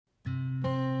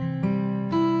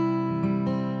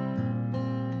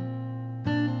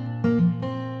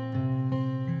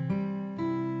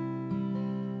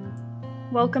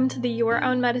Welcome to the Your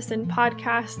Own Medicine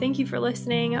podcast. Thank you for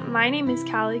listening. My name is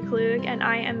Callie Klug, and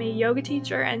I am a yoga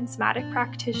teacher and somatic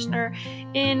practitioner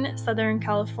in Southern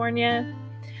California.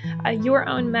 Your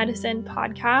Own Medicine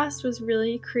podcast was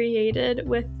really created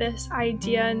with this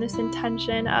idea and this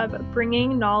intention of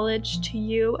bringing knowledge to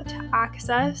you to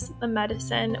access the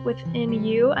medicine within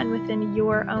you and within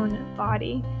your own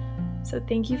body. So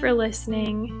thank you for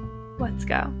listening. Let's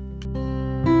go.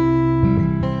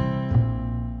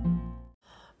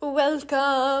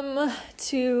 Welcome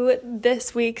to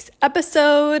this week's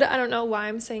episode. I don't know why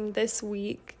I'm saying this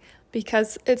week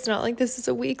because it's not like this is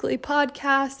a weekly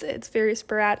podcast. It's very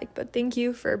sporadic, but thank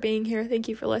you for being here. Thank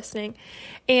you for listening.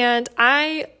 And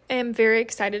I am very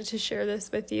excited to share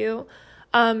this with you.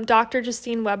 Dr.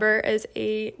 Justine Weber is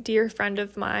a dear friend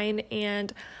of mine,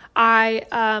 and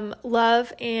I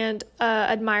love and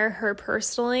admire her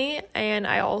personally, and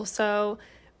I also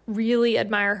really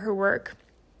admire her work.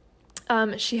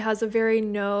 She has a very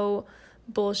no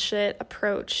bullshit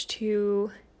approach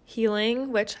to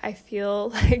healing, which I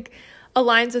feel like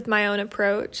aligns with my own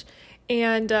approach.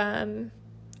 And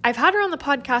I've had her on the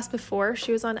podcast before.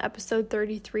 She was on episode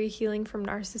 33, Healing from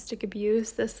Narcissistic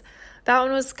Abuse. That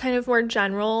one was kind of more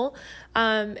general.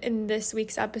 In this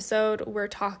week's episode, we're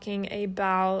talking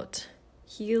about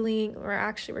healing, or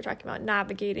actually we're talking about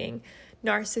navigating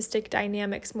narcissistic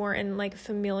dynamics more in like a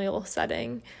familial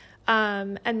setting.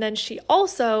 And then she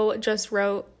also just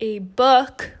wrote a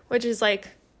book, which is like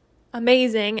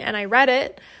amazing. And I read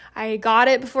it. I got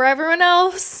it before everyone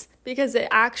else because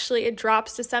it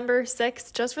drops December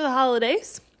 6th just for the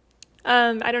holidays.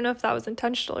 I don't know if that was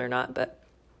intentional or not, but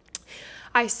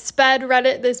I read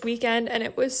it this weekend and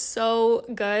it was so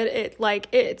good.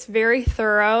 It's very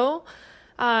thorough.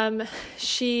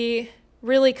 She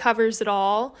really covers it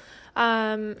all.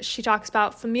 She talks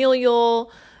about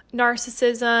familial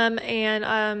narcissism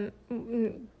and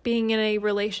being in a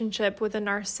relationship with a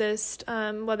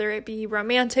narcissist, whether it be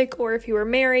romantic or if you were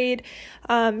married.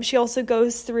 She also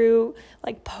goes through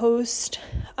like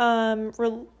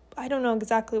I don't know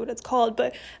exactly what it's called,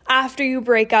 but after you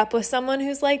break up with someone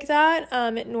who's like that,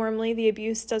 normally the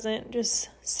abuse doesn't just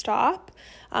stop,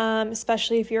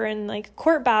 especially if you're in like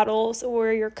court battles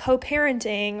or you're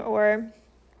co-parenting or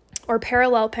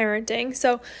parallel parenting.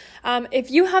 So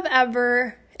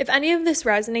if any of this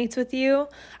resonates with you,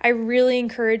 I really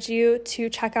encourage you to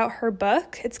check out her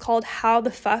book. It's called How the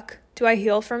Fuck Do I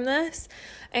Heal From This?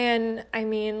 And I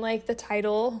mean, like, the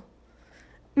title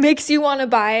makes you want to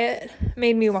buy it,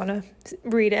 made me want to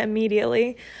read it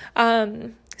immediately.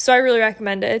 So I really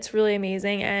recommend it. It's really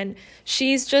amazing. And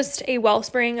she's just a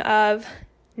wellspring of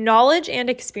knowledge and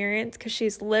experience because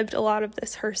she's lived a lot of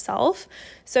this herself.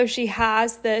 So she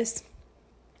has this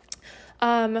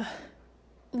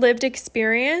lived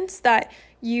experience that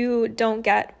you don't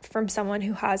get from someone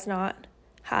who has not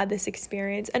had this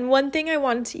experience. And one thing I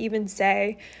wanted to even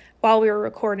say while we were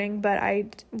recording, but I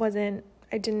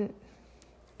didn't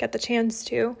get the chance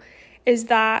to, is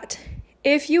that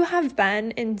if you have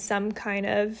been in some kind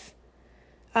of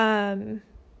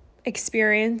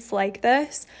experience like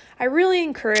this, I really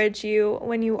encourage you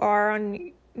when you are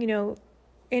in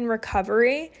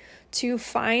recovery to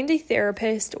find a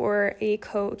therapist or a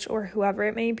coach or whoever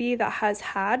it may be that has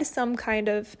had some kind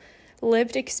of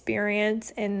lived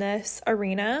experience in this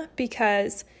arena,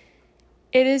 because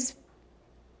it is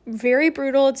very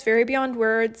brutal. It's very beyond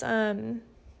words.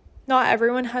 Not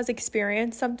everyone has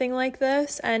experienced something like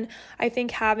this. And I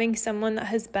think having someone that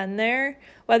has been there,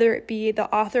 whether it be the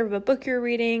author of a book you're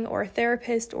reading or a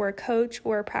therapist or a coach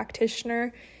or a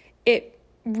practitioner, it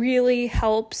really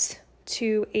helps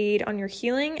to aid on your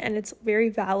healing, and it's very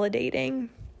validating.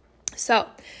 So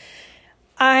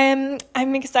I'm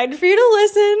excited for you to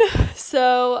listen.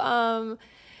 So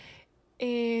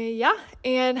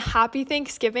and happy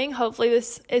Thanksgiving. Hopefully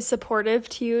this is supportive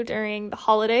to you during the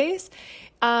holidays.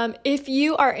 If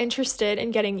you are interested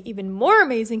in getting even more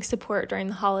amazing support during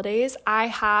the holidays, I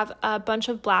have a bunch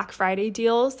of Black Friday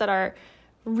deals that are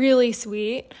really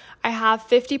sweet. I have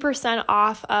 50%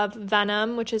 off of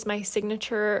Venom, which is my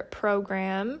signature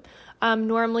program.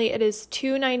 Normally it is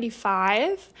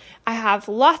 $295. I have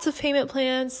lots of payment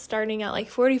plans starting at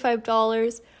like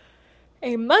 $45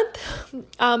 a month.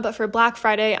 But for Black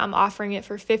Friday, I'm offering it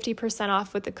for 50%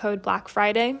 off with the code Black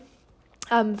Friday.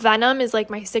 Venom is like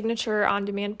my signature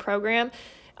on-demand program.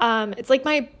 It's like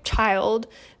my child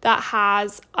that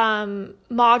has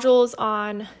modules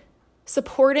on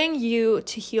supporting you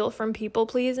to heal from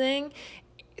people-pleasing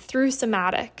through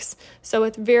somatics. So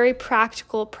with very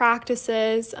practical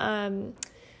practices,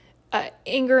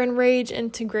 anger and rage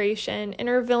integration,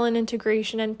 inner villain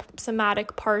integration, and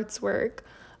somatic parts work.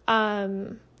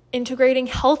 integrating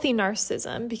healthy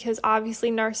narcissism, because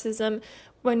obviously narcissism,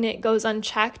 when it goes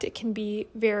unchecked, it can be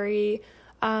very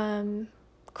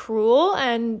cruel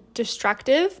and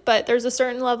destructive, but there's a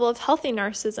certain level of healthy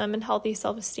narcissism and healthy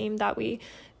self-esteem that we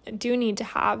do need to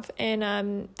have,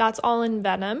 and that's all in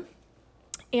Venom,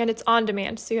 and it's on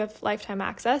demand, so you have lifetime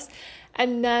access.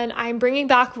 And then I'm bringing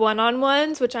back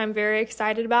one-on-ones, which I'm very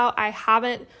excited about. I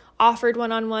haven't offered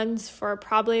one-on-ones for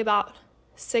probably about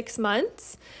 6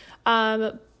 months.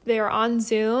 They are on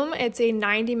Zoom. It's a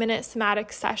 90-minute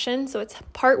somatic session, so it's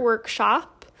part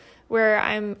workshop where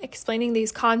I'm explaining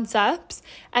these concepts,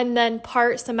 and then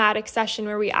part somatic session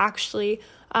where we actually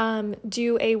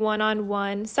do a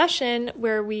one-on-one session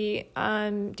where we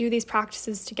do these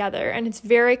practices together. And it's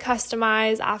very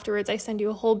customized. Afterwards, I send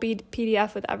you a whole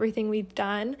PDF with everything we've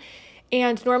done.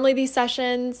 And normally these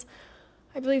sessions,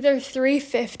 I believe they're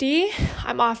 $350.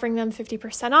 I'm offering them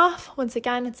 50% off. Once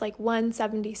again, it's like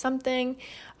 $170 something.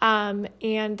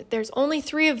 And there's only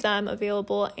 3 of them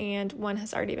available, and one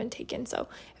has already been taken. So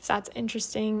if that's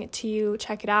interesting to you,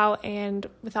 check it out. And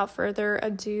without further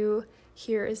ado,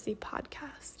 here is the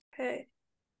podcast. Okay.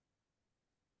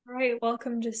 All right,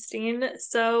 welcome, Justine.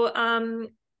 So,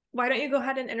 why don't you go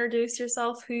ahead and introduce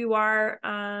yourself, who you are,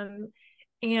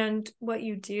 and what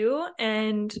you do,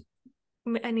 and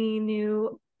any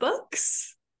new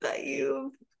books that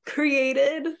you've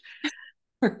created?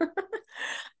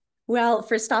 Well,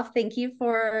 first off, thank you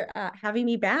for having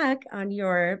me back on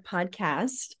your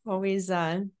podcast.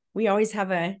 We always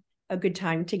have a good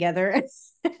time together.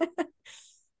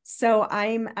 So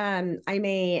I'm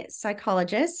a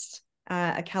psychologist,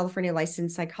 a California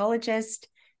licensed psychologist,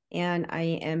 and I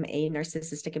am a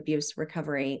narcissistic abuse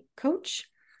recovery coach.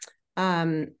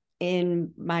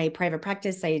 In my private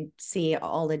practice, I see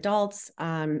all adults,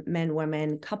 men,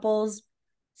 women, couples,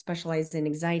 specialize in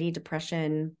anxiety,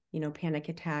 depression, panic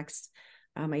attacks.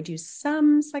 I do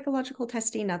some psychological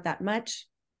testing, not that much.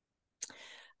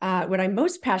 What I'm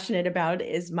most passionate about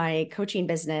is my coaching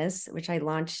business, which I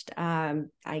launched,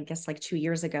 I guess, like 2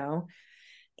 years ago.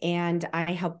 And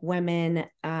I help women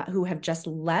who have just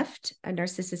left a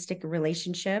narcissistic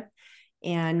relationship,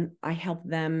 and I help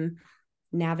them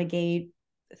navigate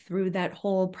through that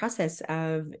whole process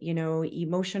of,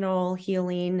 emotional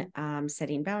healing,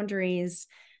 setting boundaries.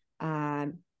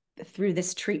 Through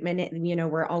this treatment,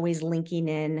 we're always linking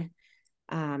in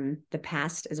the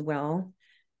past as well.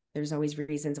 There's always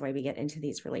reasons why we get into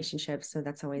these relationships. So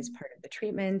that's always part of the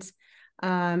treatment.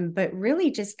 But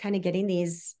really just kind of getting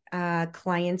these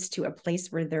clients to a place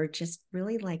where they're just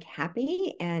really like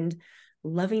happy and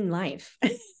loving life,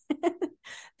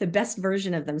 the best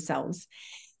version of themselves.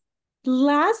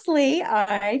 Lastly,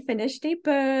 I finished a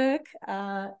book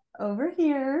over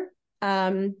here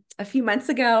a few months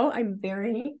ago. I'm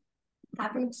very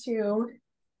happy to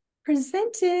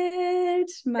present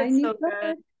it, my It's new so book.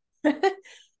 good.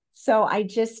 So I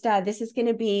just, this is going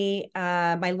to be,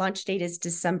 my launch date is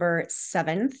December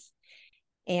 7th.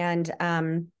 And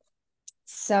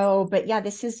but yeah,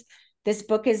 this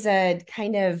book is a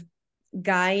kind of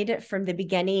guide from the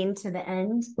beginning to the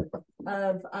end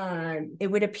of,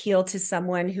 it would appeal to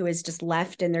someone who is just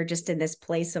left and they're just in this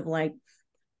place of like,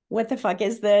 what the fuck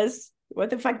is this?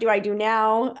 What the fuck do I do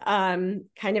now?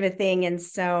 Kind of a thing. And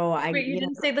so Wait, you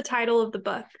didn't say the title of the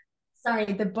book. sorry,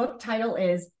 the book title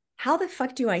is How the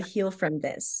Fuck Do I Heal from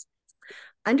This?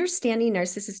 Understanding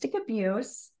Narcissistic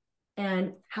Abuse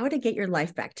and How to Get Your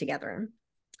Life Back Together.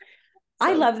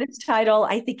 I love this title.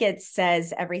 I think it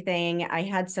says everything. I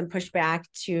had some pushback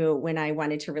to when I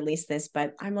wanted to release this,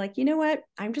 but I'm like, you know what?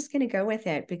 I'm just going to go with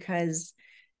it because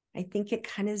I think it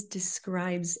kind of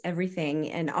describes everything.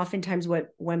 And oftentimes what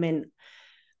women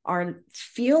are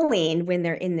feeling when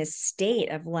they're in this state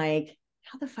of like,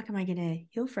 how the fuck am I going to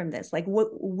heal from this? Like,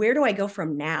 where do I go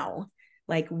from now?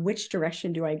 Like, which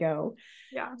direction do I go?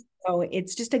 Yeah. So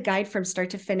it's just a guide from start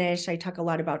to finish. I talk a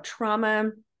lot about trauma.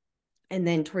 And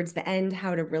then towards the end,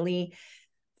 how to really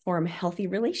form healthy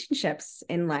relationships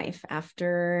in life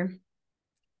after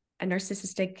a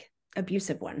narcissistic,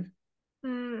 abusive one.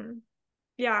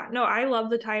 Yeah, no, I love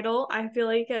the title. I feel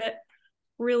like it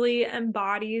really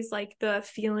embodies like the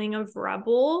feeling of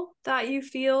rebel that you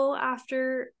feel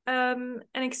after an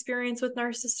experience with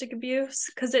narcissistic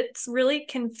abuse, because it's really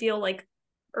can feel like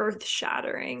earth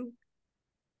shattering.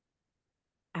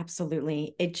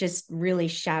 Absolutely. It just really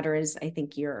shatters, I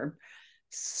think, your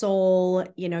soul,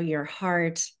 your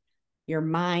heart, your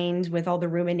mind with all the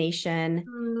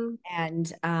rumination.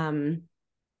 And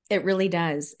it really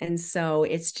does. And so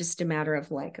it's just a matter of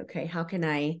like, okay, how can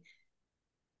I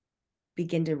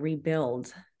begin to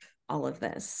rebuild all of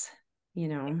this,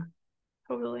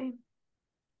 Totally.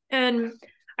 And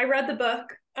I read the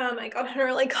book I got an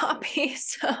early copy,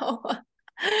 so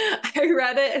I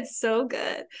read it. It's so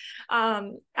good.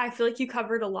 I feel like you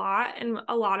covered a lot, and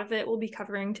a lot of it we'll be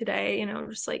covering today,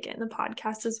 just like in the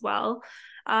podcast as well.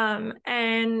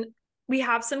 And we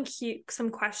have some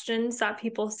questions that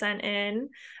people sent in.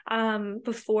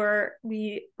 Before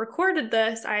we recorded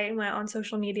this, I went on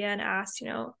social media and asked,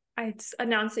 I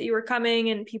announced that you were coming,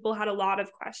 and people had a lot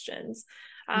of questions.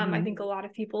 I think a lot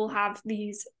of people have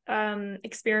these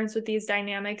experience with these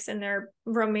dynamics in their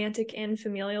romantic and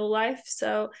familial life.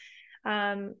 So,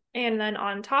 and then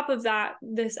on top of that,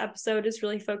 this episode is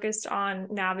really focused on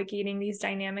navigating these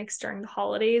dynamics during the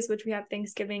holidays, which we have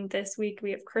Thanksgiving this week.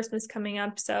 We have Christmas coming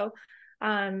up. So,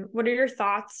 what are your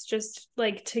thoughts just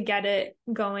like to get it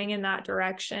going in that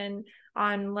direction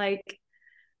on like,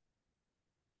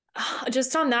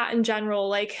 just on that in general,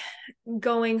 like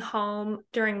going home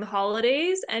during the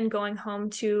holidays and going home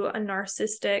to a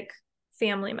narcissistic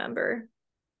family member?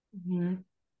 Mm-hmm.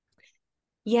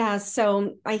 Yeah,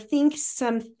 so I think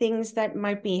some things that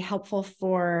might be helpful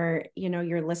for,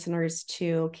 your listeners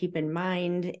to keep in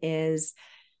mind is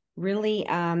really,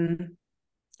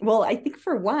 well, I think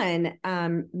for one,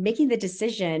 making the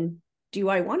decision, do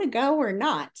I want to go or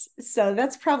not? So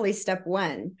that's probably step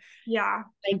one. Yeah. Am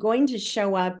I going to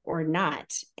show up or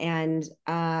not? And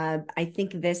I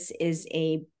think this is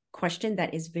a question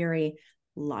that is very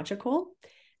logical.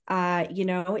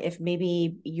 If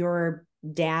maybe your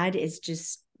dad is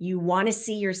just, you want to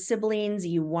see your siblings,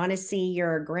 you want to see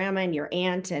your grandma and your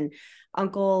aunt and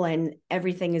uncle, and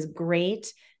everything is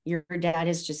great. Your dad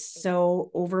is just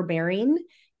so overbearing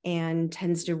and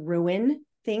tends to ruin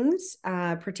things,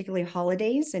 particularly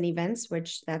holidays and events,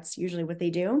 which that's usually what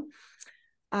they do.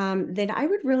 Then I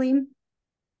would really,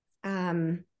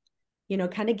 kind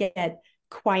of get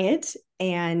quiet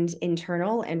and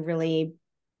internal and really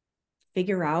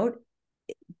figure out,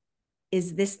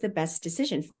 is this the best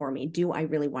decision for me? Do I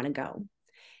really want to go?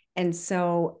 And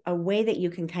so a way that you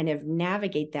can kind of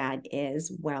navigate that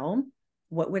is, well,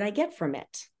 what would I get from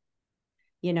it?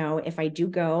 If I do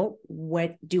go,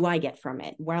 what do I get from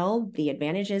it? Well, the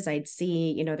advantage is I'd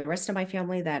see, the rest of my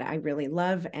family that I really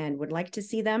love and would like to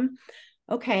see them.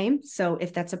 Okay, so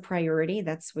if that's a priority,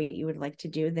 that's what you would like to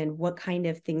do, then what kind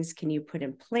of things can you put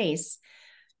in place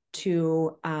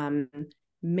to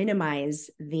minimize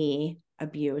the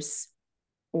abuse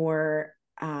or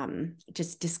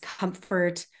just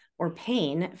discomfort or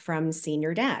pain from seeing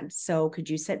your dad? So could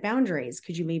you set boundaries?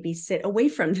 Could you maybe sit away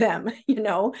from them?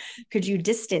 Could you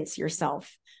distance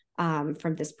yourself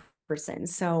from this person?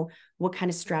 So what kind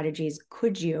of strategies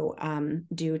could you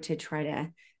do to try to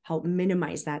help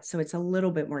minimize that so it's a little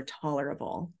bit more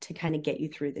tolerable to kind of get you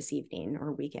through this evening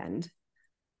or weekend?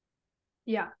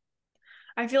 Yeah.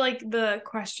 I feel like the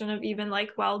question of even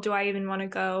like, well, do I even want to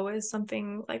go is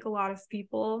something like a lot of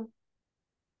people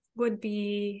would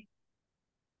be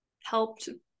helped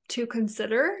to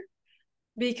consider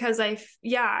because I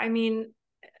mean,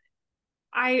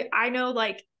 I know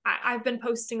like I've been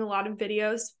posting a lot of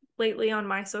videos lately on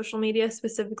my social media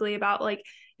specifically about like,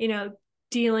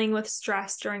 dealing with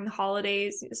stress during the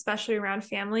holidays, especially around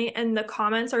family. And the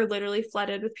comments are literally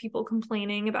flooded with people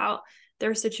complaining about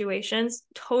their situations,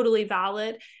 totally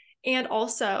valid. And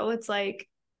also, it's like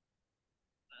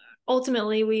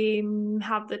ultimately we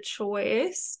have the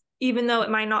choice, even though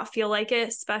it might not feel like it,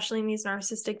 especially in these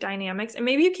narcissistic dynamics. And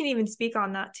maybe you can even speak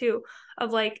on that too,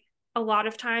 of like a lot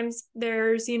of times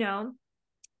there's,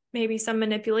 maybe some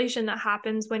manipulation that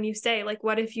happens when you say, like,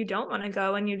 what if you don't want to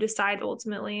go and you decide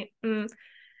ultimately,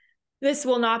 this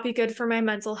will not be good for my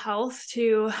mental health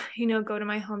to, go to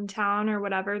my hometown or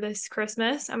whatever this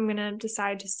Christmas. I'm going to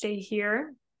decide to stay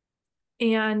here.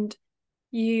 And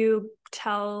you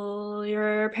tell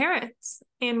your parents,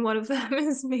 and one of them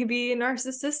is maybe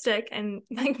narcissistic. And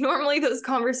like, normally those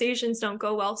conversations don't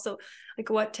go well. So, like,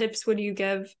 what tips would you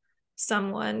give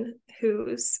someone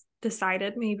who's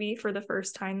decided maybe for the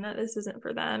first time that this isn't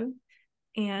for them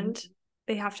and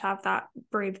they have to have that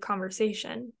brave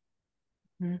conversation?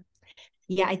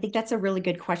 Yeah, I think that's a really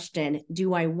good question.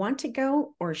 Do I want to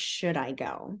go or should I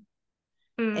go?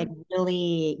 And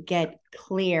really get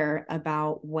clear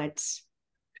about what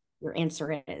your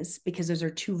answer is, because those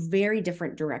are two very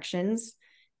different directions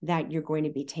that you're going to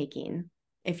be taking.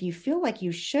 If you feel like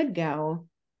you should go,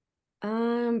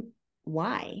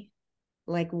 why?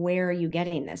 Like, where are you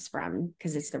getting this from?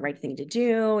 Because it's the right thing to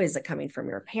do. Is it coming from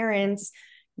your parents?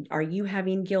 Are you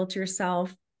having guilt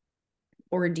yourself?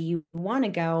 Or do you want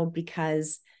to go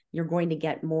because you're going to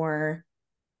get more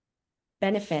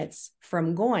benefits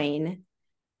from going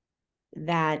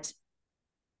that,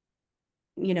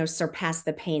 surpass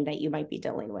the pain that you might be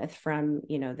dealing with from,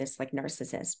 this like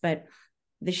narcissist? But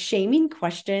The shaming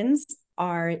questions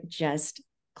are just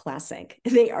classic.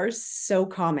 They are so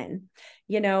common.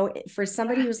 For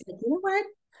somebody who's like, you know what?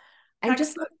 I'm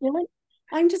just not Textbook. feeling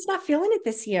I'm just not feeling it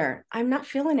this year. I'm not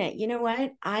feeling it. You know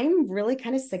what? I'm really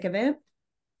kind of sick of it.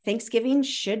 Thanksgiving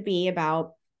should be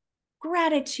about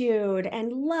gratitude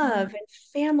and love and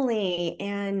family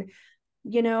and,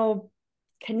 you know,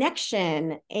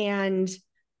 connection and,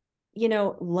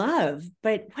 love.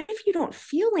 But what if you don't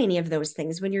feel any of those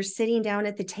things when you're sitting down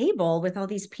at the table with all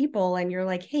these people and you're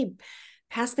like, hey,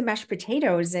 pass the mashed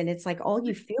potatoes, and it's like all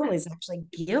you feel is actually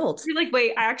guilt. You're like,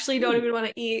 wait, I actually don't even want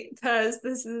to eat because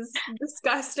this is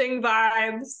disgusting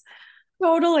vibes.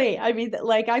 Totally. I mean,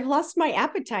 like I've lost my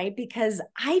appetite because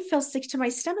I feel sick to my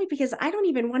stomach because I don't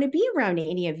even want to be around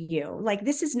any of you. Like,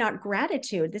 this is not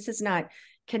gratitude. This is not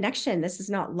connection. This is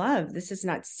not love. This is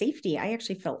not safety. I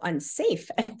actually feel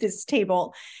unsafe at this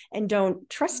table and don't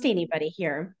trust anybody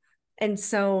here. And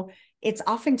so it's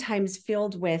oftentimes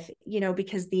filled with,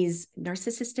 because these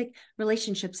narcissistic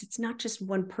relationships, it's not just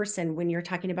one person when you're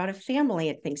talking about a family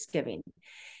at Thanksgiving,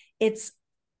 it's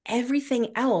everything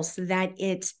else that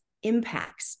it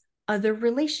impacts, other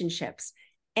relationships,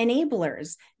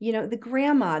 enablers, the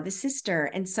grandma, the sister.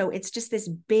 And so it's just this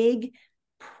big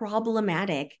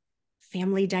problematic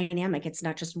family dynamic. It's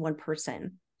not just one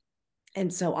person.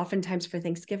 And so oftentimes for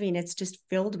Thanksgiving, it's just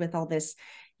filled with all this,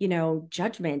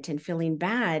 judgment and feeling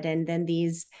bad. And then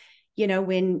these,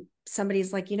 when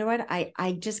somebody's like, you know what,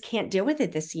 I just can't deal with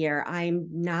it this year. I'm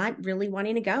not really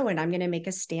wanting to go, and I'm going to make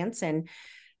a stance and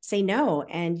say no.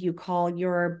 And you call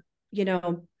your,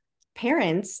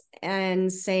 parents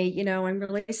and say, I'm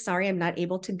really sorry, I'm not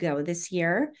able to go this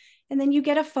year. And then you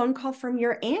get a phone call from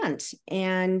your aunt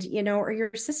and, or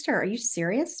your sister. Are you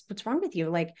serious? What's wrong with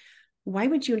you? Like, why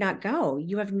would you not go?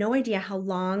 You have no idea how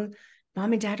long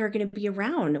mom and dad are going to be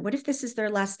around. What if this is their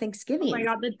last Oh my Thanksgiving?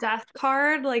 God, the death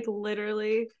card like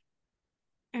literally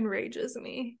enrages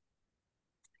me.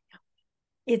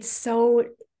 It's so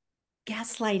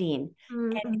gaslighting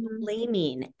and Mm-hmm.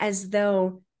 blaming, as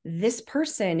though this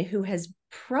person who has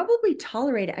probably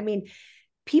tolerated, I mean,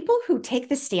 people who take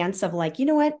the stance of like, you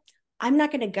know what, I'm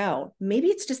not going to go. Maybe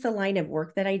it's just the line of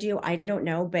work that I do. I don't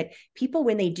know. But people,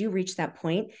 when they do reach that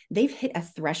point, they've hit a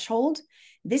threshold.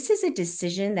 This is a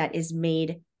decision that is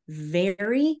made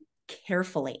very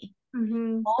carefully,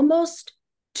 Mm-hmm. almost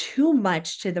too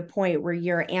much, to the point where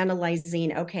you're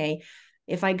analyzing, okay,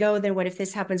 if I go, then what if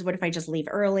this happens? What if I just leave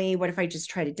early? What if I just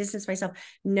try to distance myself?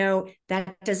 No,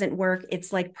 that doesn't work.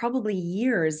 It's like probably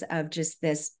years of just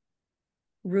this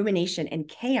rumination and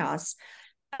chaos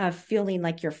of feeling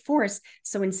like you're forced.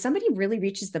 So when somebody really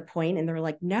reaches the point and they're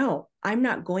like, no, I'm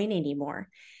not going anymore,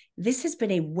 this has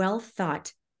been a well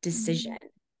thought decision.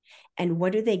 And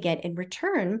what do they get in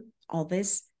return? All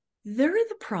this, they're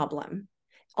the problem,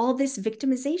 all this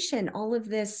victimization, all of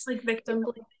this, Like victim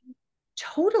blaming.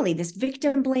 totally this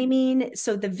victim blaming.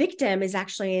 So the victim is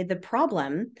actually the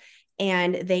problem,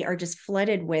 and they are just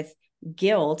flooded with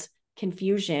guilt,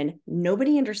 confusion.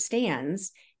 Nobody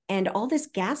understands. And all this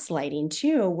gaslighting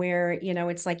too, where,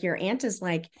 it's like your aunt is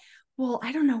like, well,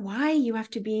 I don't know why you have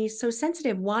to be so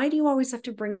sensitive. Why do you always have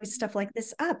to bring stuff like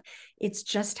this up? It's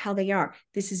just how they are.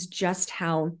 This is just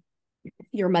how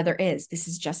your mother is. This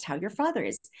is just how your father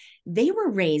is. They were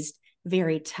raised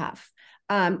very tough.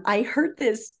 I heard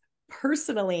this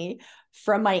personally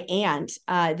from my aunt.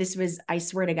 This was, I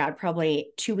swear to God, probably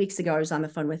 2 weeks ago. I was on the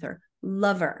phone with her.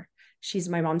 Love her. She's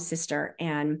my mom's sister.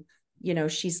 And,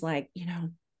 she's like,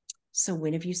 so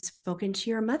when have you spoken to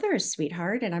your mother,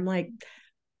 sweetheart? And I'm like,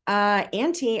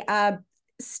 Auntie,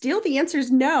 still the answer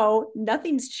is no,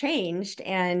 nothing's changed.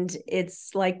 And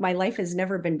it's like, my life has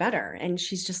never been better. And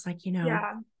she's just like,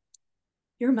 Yeah.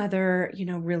 your mother,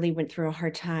 really went through a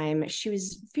hard time. She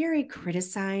was very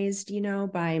criticized,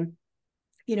 by,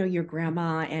 your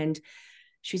grandma, and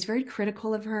she was very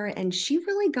critical of her, and she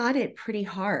really got it pretty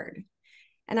hard.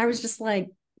 And I was just like,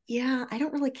 yeah, I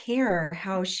don't really care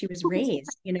how she was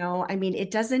raised. I mean,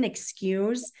 it doesn't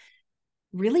excuse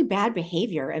really bad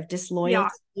behavior of Yeah.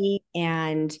 disloyalty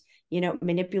and,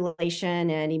 manipulation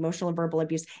and emotional and verbal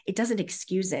abuse. It doesn't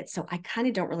excuse it. So I kind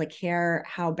of don't really care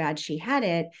how bad she had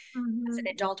it. As an Mm-hmm.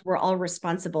 adult, we're all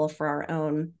responsible for our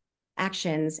own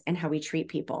actions and how we treat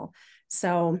people.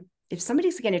 So if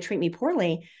somebody's going to treat me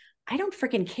poorly, I don't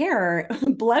freaking care,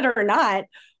 blood or not,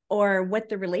 or what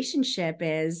the relationship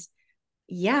is.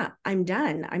 Yeah, I'm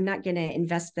done. I'm not going to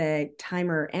invest the time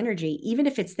or energy, even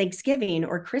if it's Thanksgiving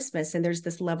or Christmas and there's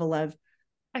this level of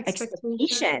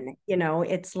Expectation. expectation.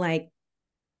 It's like,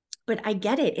 but I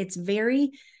get it. It's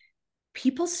very,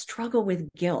 people struggle with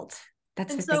guilt.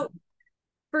 That's And the thing. so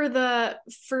For the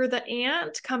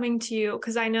aunt coming to you,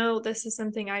 because I know this is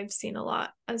something I've seen a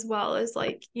lot as well, is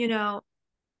like,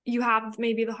 you have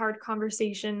maybe the hard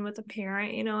conversation with a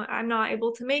parent, I'm not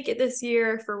able to make it this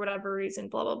year for whatever reason,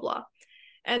 blah, blah, blah.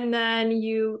 And then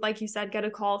you, like you said, get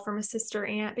a call from a sister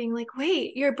aunt being like,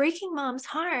 wait, you're breaking mom's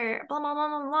heart, blah, blah, blah,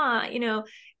 blah, blah.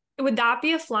 Would that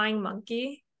be a flying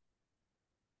monkey?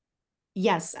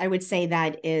 Yes, I would say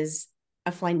that is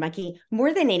a flying monkey.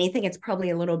 More than anything, it's probably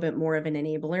a little bit more of an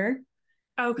enabler.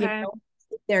 You Okay. know,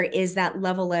 there is that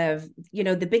level of,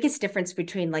 the biggest difference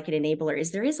between like an enabler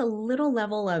is there is a little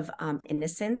level of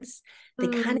innocence. They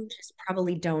kind of Mm, just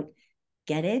probably don't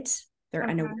get it. They're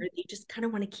unaware. okay. They just kind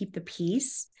of want to keep the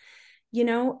peace. You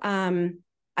know,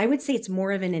 I would say it's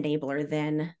more of an enabler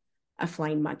than a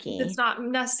flying It's monkey. not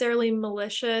necessarily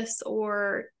malicious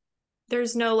or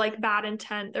there's no like bad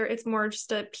intent there. It's more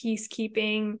just a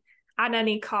peacekeeping at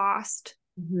any cost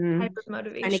type Mhm. of Trying to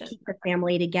motivation. keep the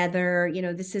family together.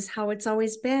 This is how it's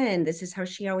always been. This is how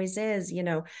she always is.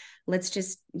 Let's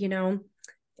just,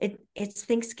 it's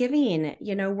Thanksgiving,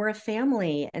 we're a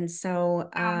family. And so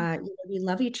Yeah. we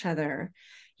love each other,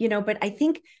 but I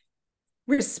think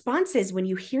responses when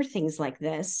you hear things like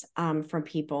this from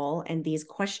people and these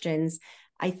questions,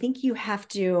 I think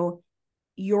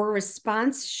your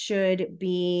response should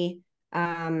be,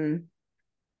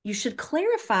 you should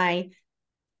clarify,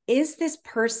 does this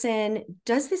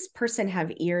person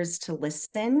have ears to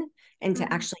listen and to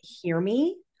Mhm. actually hear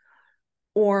me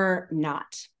or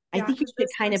not? I Yeah. think you Because should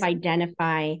this kind of person,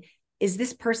 identify, is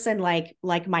this person like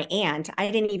my aunt?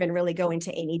 I didn't even really go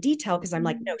into any detail because I'm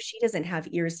like, no, Mhm. she doesn't have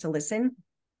ears to listen.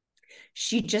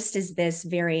 She just is this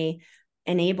very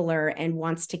enabler and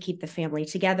wants to keep the family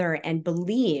together and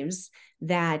believes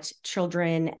that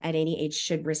children at any age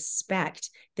should respect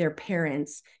their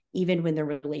parents even when their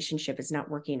relationship is not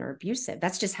working or abusive.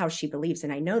 That's just how she believes,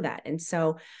 and I know that. And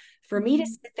so for me to Mhm.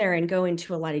 sit there and go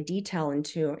into a lot of detail in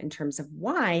terms of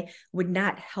why would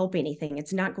not help anything.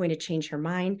 It's not going to change her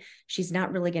mind. She's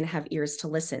not really going to have ears to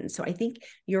listen. So I think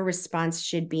your response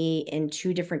should be in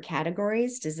two different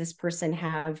categories. Does this person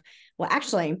have, well,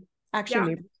 actually Yeah.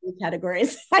 maybe three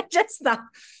categories. I just thought,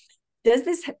 does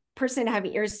this person have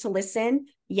ears to listen?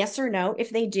 Yes or no? If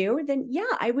they do, then yeah,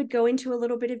 I would go into a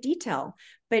little bit of detail.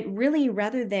 But really,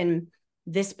 rather than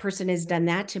this person has done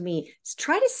that to me,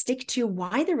 try to stick to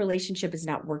why the relationship is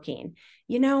not working.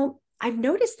 I've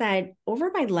noticed that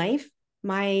over my life,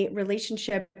 my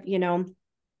relationship,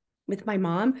 with my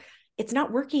mom, it's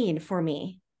not working for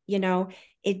me.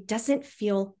 It doesn't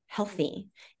feel healthy.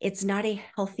 It's not a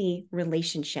healthy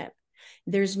relationship.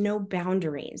 There's no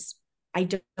boundaries. I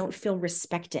don't feel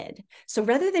respected. So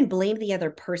rather than blame the other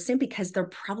person because they're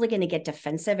probably going to get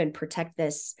defensive and protect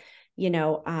this, like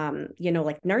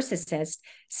narcissist,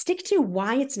 stick to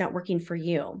why it's not working for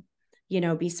you.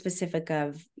 Be specific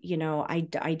of, I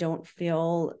don't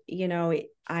feel,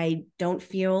 I don't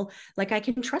feel like I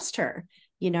can trust her.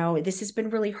 This has been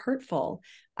really hurtful.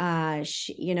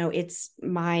 It's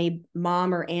my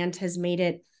mom or aunt has made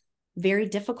it very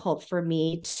difficult for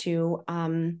me to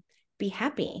be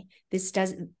happy. This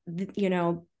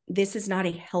is not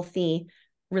a healthy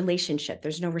relationship.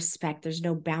 There's no respect. There's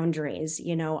no boundaries.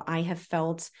 I have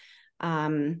felt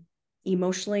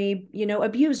emotionally,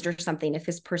 abused or something if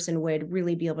this person would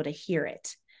really be able to hear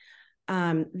it.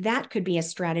 That could be a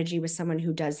strategy with someone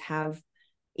who does have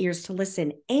ears to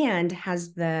listen and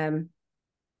has the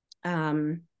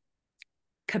um,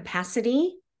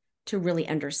 capacity to really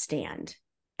understand.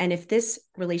 And if this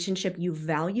relationship you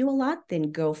value a lot,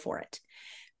 then go for it.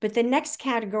 But the next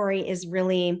category is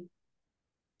really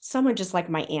someone just like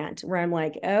my aunt, where I'm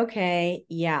like, okay,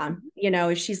 yeah.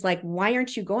 If she's like, why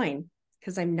aren't you going?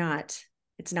 Because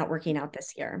it's not working out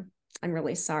this year. I'm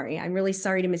really sorry. I'm really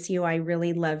sorry to miss you. I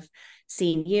really love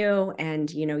seeing you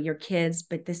and, your kids,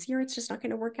 but this year it's just not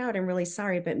going to work out. I'm really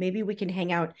sorry, but maybe we can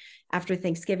hang out after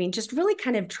Thanksgiving. Just really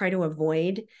kind of try to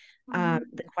avoid Mhm.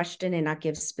 the question and not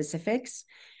give specifics.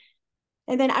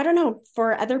 And then I don't know,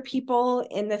 for other people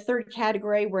in the third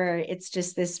category where it's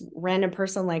just this random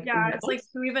person like, Yeah. It's what? like,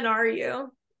 who even are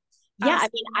you? Yeah,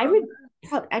 I mean,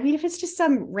 Asking them. if it's just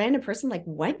some random person, like,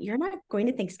 what? You're not going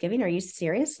to Thanksgiving? Are you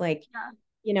serious? Like,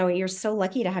 Yeah. you're so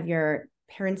lucky to have your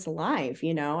parents alive,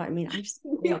 I mean, I just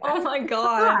feel like, Oh my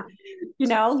God.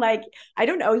 like, I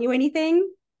don't owe you anything.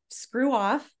 Screw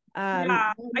off.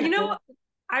 Yeah. I'm not going.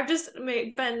 I've just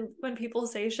been, when people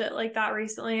say shit like that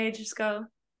recently, I just go,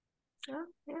 oh,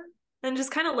 yeah. And just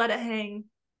kind of let it hang,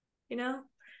 you know?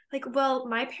 Like, well,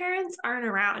 my parents aren't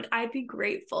around. I'd be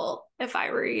grateful if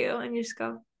I were you. And you just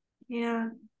go, yeah.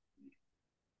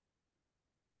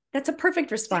 That's a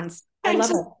perfect response. I I love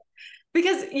just, it.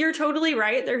 Because you're totally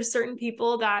right. There's certain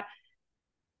people that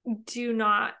do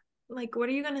not, like, what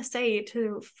are you going to say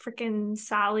to freaking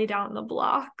Sally down the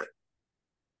block?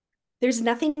 There's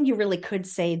nothing you really could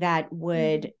say that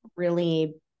would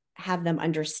really have them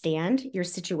understand your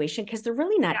situation because they're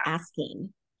really not Yeah.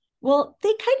 asking. Well, they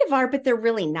kind of are, but they're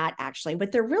really not actually.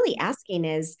 What they're really asking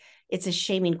is it's a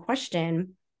shaming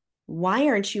question. Why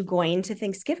aren't you going to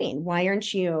Thanksgiving? Why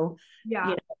aren't you,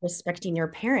 Yeah. respecting your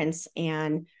parents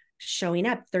and showing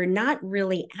up? They're not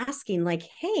really asking, like,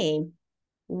 hey,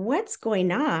 what's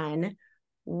going on?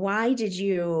 Why did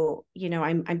you,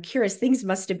 I'm curious. Things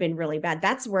must have been really bad.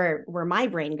 That's where my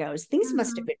brain goes. Things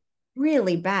must have Mhm. been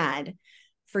really bad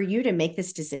for you to make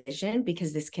this decision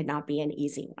because this cannot be an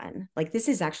easy one. Like this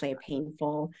is actually a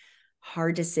painful,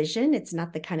 hard decision. It's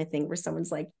not the kind of thing where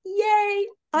someone's like, "Yay,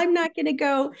 I'm not going to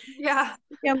go Yeah.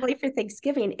 family for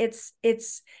Thanksgiving."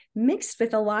 It's mixed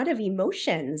with a lot of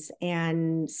emotions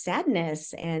and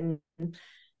sadness and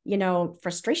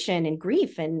frustration and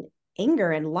grief and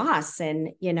anger and loss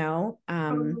and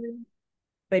Totally.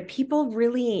 but people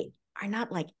really are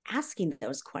not like asking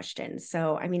those questions.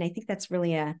 So I mean, I think that's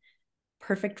really a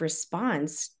perfect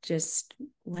response. Just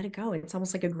let it go. It's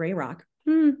almost like a gray rock.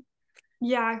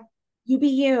 Yeah. You be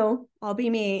you, I'll be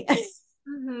me.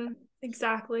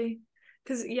 Exactly.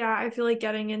 Because, yeah, I feel like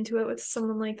getting into it with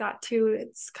someone like that too,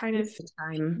 it's kind of Waste of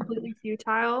time. completely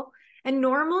futile. And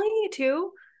normally,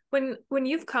 too, when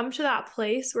you've come to that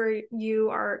place where you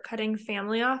are cutting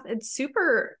family off, it's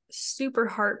super, super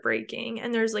heartbreaking.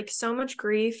 And there's like so much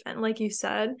grief. And like you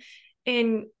said,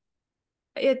 and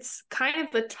it's kind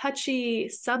of a touchy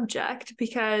subject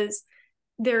because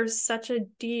there's such a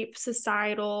deep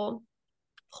societal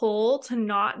pull to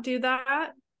not do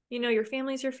that. Your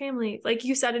family's your family. Like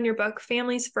you said in your book,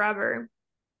 family's forever.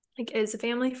 Like, is a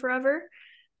family forever?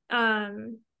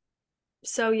 Um,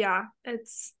 so yeah,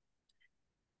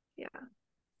 yeah.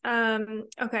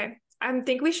 Okay. I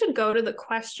think we should go to the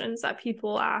questions that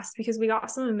people ask because we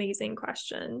got some amazing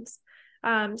questions,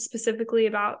 specifically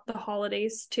about the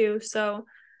holidays too. So,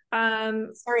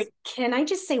 Sorry, can I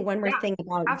just say one more yeah, thing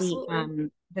about absolutely.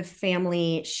 the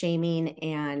family shaming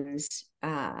and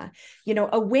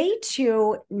a way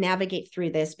to navigate through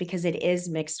this because it is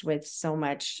mixed with so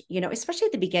much, especially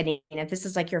at the beginning. If this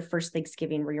is like your first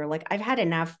Thanksgiving where you're like, I've had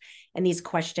enough, and these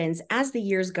questions as the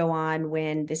years go on,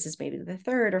 when this is maybe the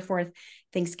third or fourth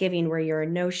Thanksgiving where you're a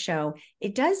no-show,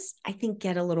 it does, I think,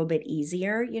 get a little bit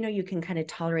easier. You can kind of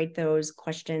tolerate those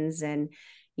questions and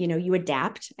you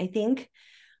adapt, I think.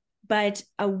 But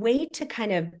a way to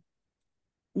kind of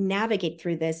navigate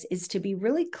through this is to be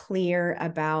really clear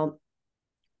about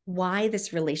why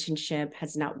this relationship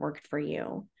has not worked for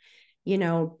you.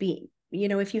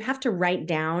 If you have to write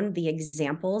down the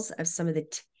examples of some of the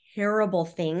terrible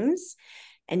things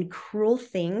and cruel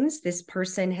things this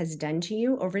person has done to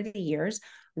you over the years,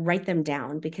 write them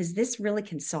down because this really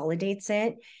consolidates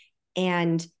it.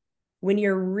 And when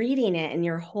you're reading it and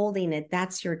you're holding it,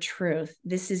 that's your truth.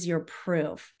 This is your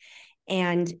proof.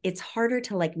 And it's harder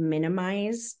to like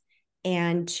minimize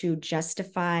and to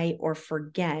justify or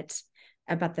forget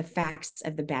about the facts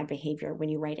of the bad behavior when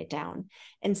you write it down.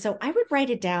 And so I would write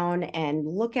it down and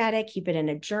look at it, keep it in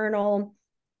a journal.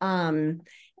 And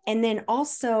then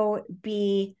also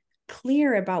be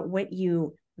clear about what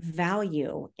you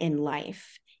value in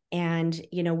life and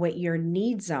what your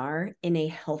needs are in a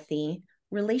healthy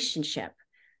relationship.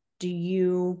 Do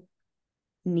you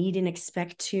need and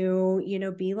expect to,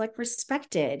 be like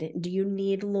respected? Do you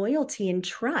need loyalty and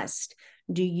trust?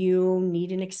 Do you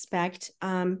need and expect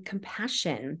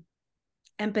compassion,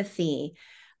 empathy,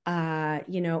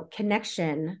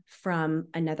 connection from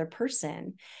another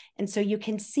person? And so you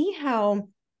can see how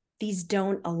these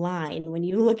don't align when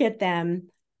you look at them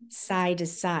side to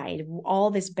side. All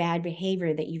this bad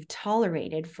behavior that you've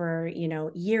tolerated for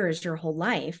years, your whole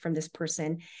life from this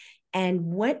person, and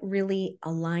what really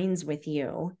aligns with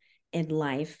you in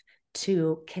life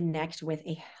to connect with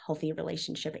a healthy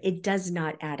relationship. It does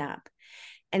not add up.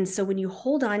 And so when you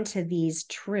hold on to these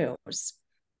truths,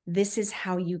 this is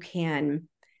how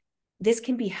this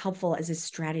can be helpful as a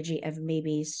strategy of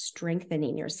maybe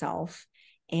strengthening yourself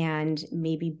and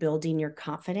maybe building your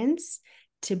confidence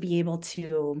to be able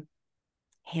to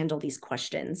handle these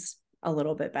questions a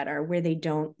little bit better, where they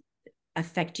don't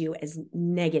affect you as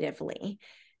negatively.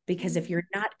 Because if you're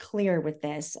not clear with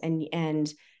this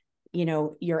and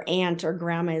your aunt or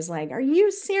grandma is like, are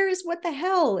you serious? What the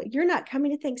hell? You're not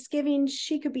coming to Thanksgiving.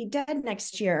 She could be dead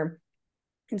next year,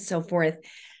 and so forth.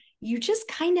 You just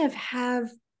kind of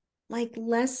have like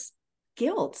less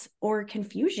guilt or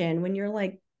confusion when you're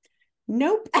like,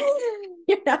 nope.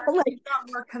 Yeah, Like, you've got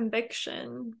more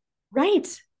conviction. right.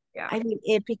 Yeah. I mean,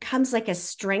 it becomes like a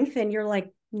strength, and you're like,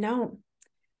 no,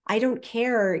 I don't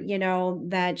care,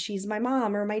 that she's my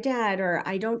mom or my dad, or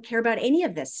I don't care about any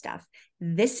of this stuff.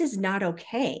 This is not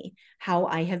okay how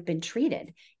I have been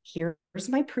treated. Here's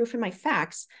my proof and my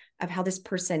facts of how this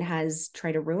person has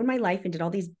tried to ruin my life and did all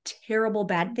these terrible,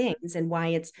 bad things, and why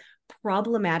it's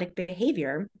problematic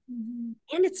behavior. Mhm.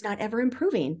 And it's not ever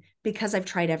improving because I've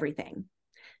tried everything.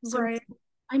 So Right.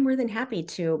 I'm more than happy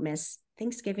to miss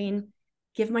Thanksgiving,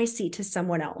 give my seat to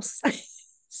someone else,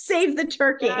 save the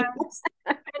turkey. Yes.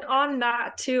 And on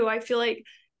that too, I feel like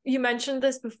you mentioned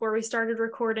this before we started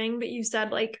recording, but you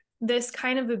said like this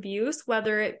kind of abuse,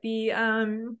 whether it be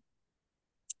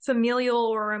familial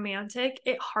or romantic,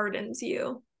 it hardens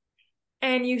you.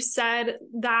 And you said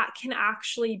that can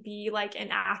actually be like an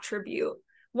attribute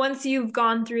once you've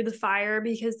gone through the fire,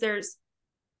 because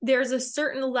there's a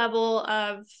certain level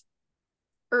of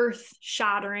earth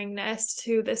shatteringness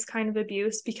to this kind of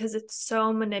abuse, because it's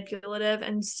so manipulative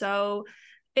and so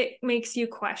it makes you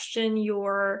question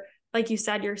your, like you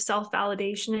said, your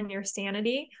self-validation and your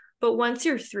sanity. But once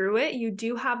you're through it, you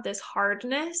do have this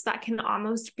hardness that can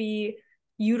almost be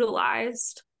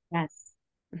utilized. Yes.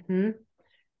 Mm-hmm.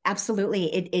 Absolutely.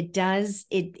 It does.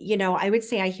 I would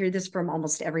say I hear this from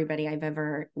almost everybody I've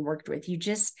ever worked with. You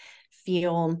just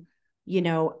feel,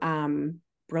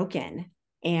 broken,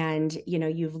 and,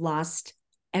 you've lost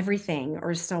everything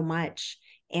or so much,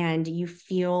 and you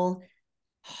feel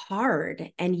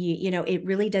hard, and it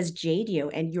really does jade you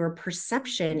and your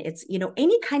perception. It's,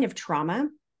 any kind of trauma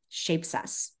shapes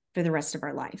us for the rest of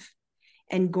our life.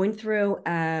 And going through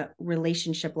a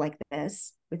relationship like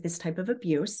this with this type of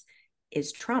abuse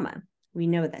is trauma. We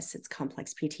know this. It's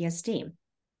complex PTSD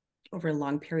over a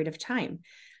long period of time.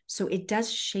 So it does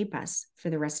shape us for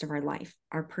the rest of our life.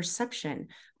 Our perception,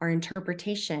 our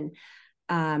interpretation,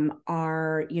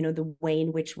 the way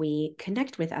in which we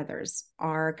connect with others,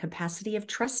 our capacity of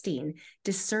trusting,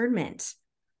 discernment,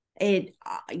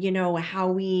 how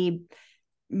we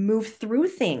move through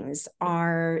things,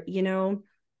 our,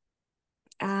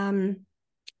 um,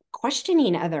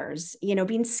 questioning others,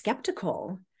 being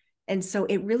skeptical. And so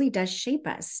it really does shape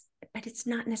us, but it's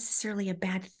not necessarily a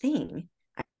bad thing.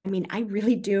 I mean, I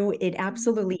really do. It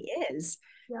absolutely is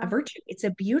a Yeah. virtue. It's a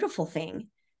beautiful thing,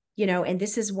 and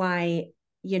this is why,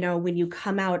 when you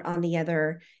come out on the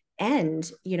other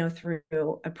end,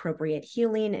 through appropriate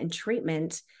healing and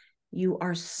treatment, you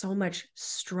are so much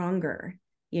stronger.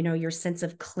 Your sense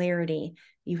of clarity,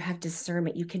 you have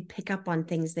discernment, you can pick up on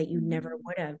things that you never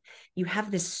would have. You have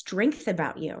this strength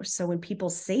about you. So when people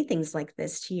say things like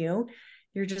this to you,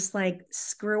 you're just like,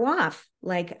 screw off.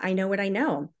 Like, I know what I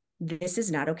know. This is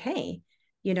not okay.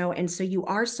 And so you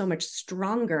are so much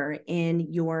stronger in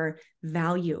your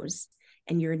values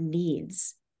and your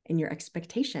needs and your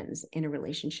expectations in a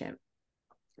relationship.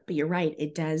 But you're right,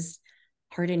 it does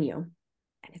harden you,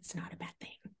 and it's not a bad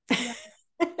Yeah.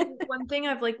 thing. One thing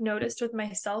I've like noticed with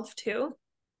myself too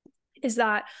is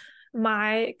that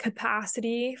my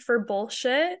capacity for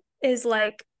bullshit is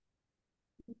like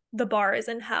the bar is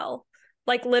in hell.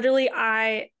 Like literally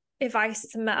if I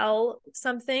smell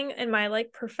something in my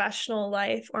like professional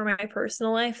life or my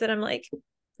personal life that I'm like,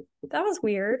 that was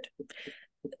weird.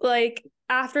 Like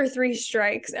after three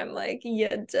strikes, I'm like, you're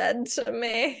dead to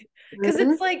me. Cause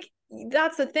Mm-hmm. it's like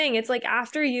that's the thing. It's like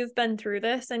after you've been through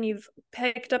this and you've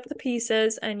picked up the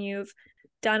pieces and you've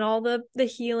done all the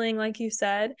healing, like you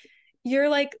said, you're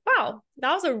like, wow,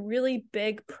 that was a really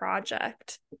big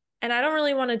project. And I don't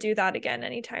really want to do that again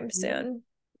anytime soon.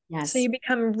 So Yes. you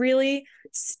become really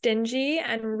stingy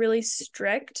and really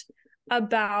strict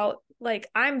about like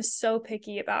I'm so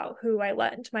picky about who I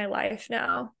let into my life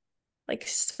now. Like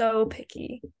so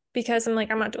picky because I'm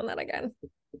like I'm not doing that again.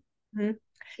 Mm-hmm.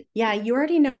 Yeah, you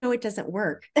already know it doesn't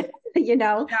work, you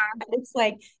know? Yeah. And it's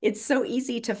like, it's so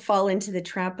easy to fall into the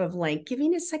trap of like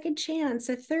giving a second chance,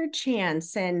 a third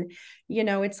chance. And,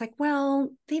 it's like, well,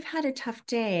 they've had a tough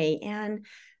day and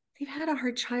they've had a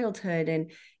hard childhood.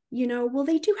 And, well,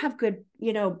 they do have good,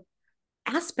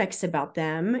 aspects about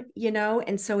them,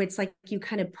 And so it's like you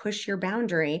kind of push your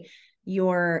boundary,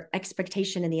 your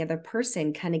expectation in the other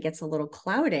person kind of gets a little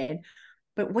clouded.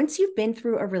 But once you've been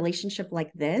through a relationship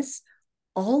like this,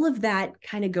 all of that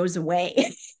kind of goes away.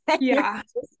 You're Yeah.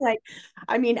 just like,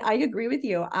 I mean, I agree with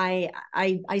you. I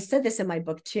said this in my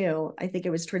book too. I think it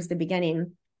was towards the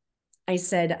beginning. I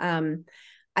said,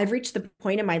 I've reached the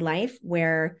point in my life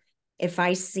where if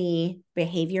I see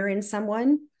behavior in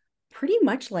someone, pretty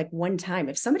much like one time,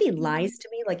 if somebody lies to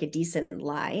me like a decent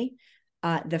lie,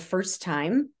 the first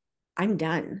time, I'm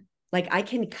done. Like I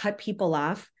can cut people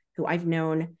off who I've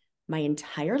known my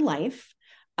entire life.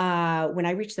 When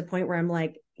I reach the point where I'm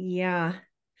like, yeah,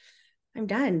 I'm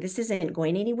done. This isn't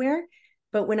going anywhere.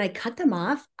 But when I cut them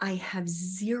off, I have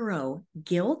zero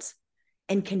guilt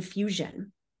and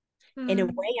confusion. In a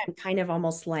way, I'm kind of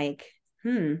almost like,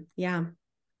 yeah,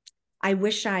 I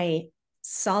wish I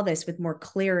saw this with more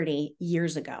clarity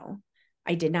years ago.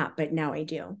 I did not, but now I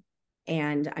do.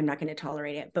 And I'm not going to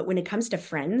tolerate it. But when it comes to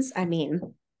friends, I mean,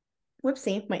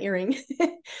 whoopsie, my earring.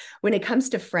 When it comes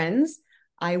to friends,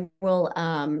 I will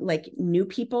like new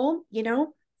people,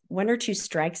 one or two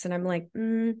strikes, and I'm like,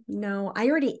 no,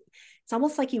 it's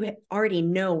almost like you already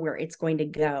know where it's going to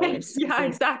go. If Yeah,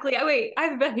 exactly. Oh, wait,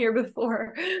 I've been here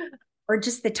before. or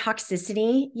just the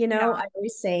toxicity, Yeah. I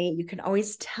always say you can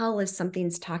always tell if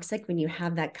something's toxic when you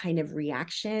have that kind of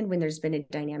reaction, when there's been a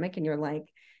dynamic and you're like,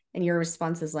 and your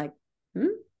response is like, that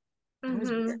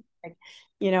was weird. Like,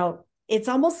 it's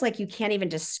almost like you can't even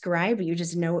describe it. You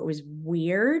just know it was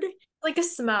weird. Like a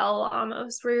smell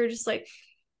almost, where you're just like,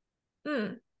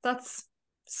 that's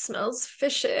smells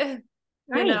fishy,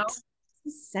 Right.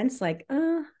 Sense like,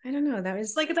 I don't know. That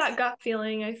was like that gut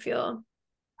feeling, I feel.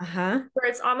 uh-huh. Where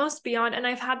it's almost beyond, and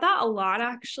I've had that a lot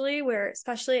actually, where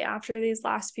especially after these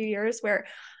last few years where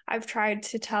I've tried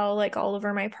to tell like all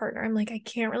over my partner, I'm like, I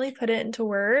can't really put it into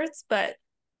words, but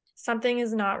something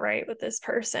is not right with this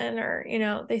person, or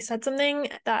they said something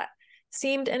that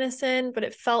seemed innocent but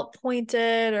it felt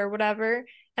pointed or whatever,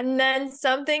 and then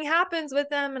something happens with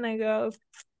them and I go,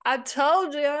 I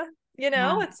told you.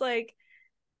 Yeah. It's like,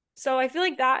 so I feel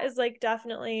like that is like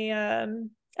definitely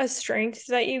a strength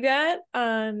that you get.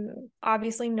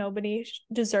 Obviously nobody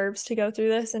deserves to go through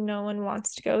this and no one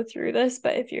wants to go through this,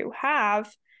 but if you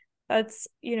have, that's,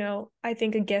 I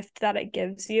think a gift that it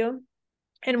gives you.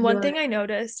 And one thing I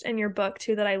noticed in your book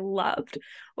too that I loved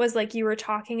was like you were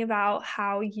talking about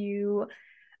how your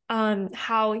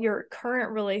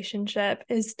current relationship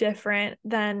is different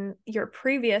than your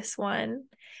previous one,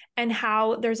 and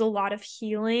how there's a lot of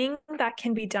healing that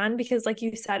can be done because like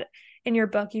you said in your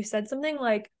book, you said something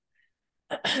like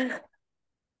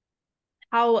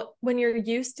how when you're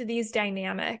used to these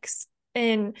dynamics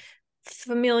in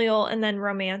familial and then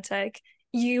romantic,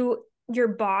 your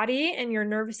body and your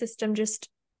nervous system just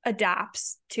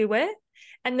adapts to it.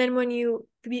 And then when you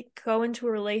go into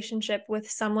a relationship with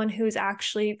someone who's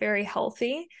actually very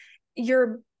healthy,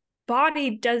 your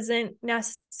body doesn't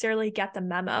necessarily get the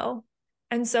memo.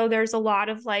 And so there's a lot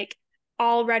of like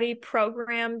already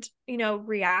programmed,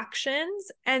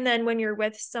 reactions. And then when you're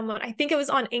with someone, I think it was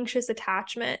on anxious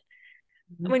attachment,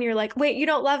 when you're like, wait, you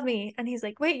don't love me. And he's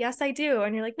like, wait, yes, I do.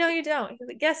 And you're like, no, you don't. He's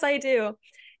like, yes, I do.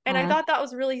 And I thought that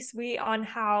was really sweet on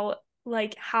how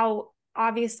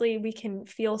obviously we can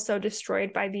feel so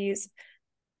destroyed by these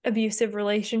abusive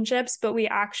relationships, but we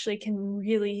actually can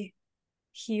really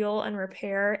heal and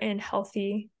repair in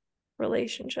healthy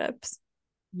relationships.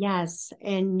 Yes,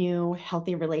 and new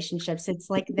healthy relationships. It's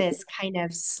like this kind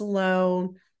of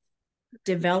slow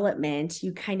development.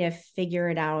 You kind of figure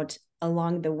it out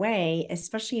along the way,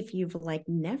 especially if you've like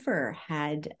never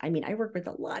had. I mean, I work with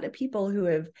a lot of people who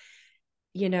have,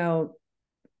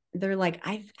 they're like,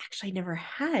 I've actually never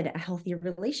had a healthy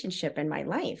relationship in my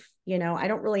life. I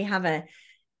don't really have a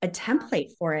template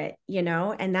for it,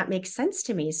 and that makes sense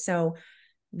to me. So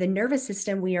the nervous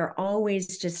system, we are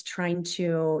always just trying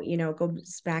to,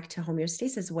 goes back to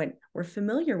homeostasis, what we're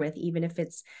familiar with, even if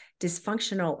it's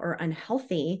dysfunctional or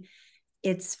unhealthy,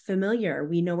 it's familiar.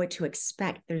 We know what to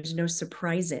expect. There's no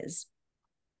surprises.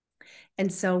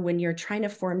 And so when you're trying to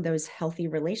form those healthy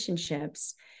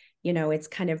relationships, it's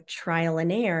kind of trial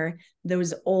and error.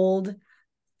 Those old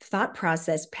thought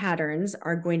process patterns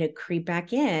are going to creep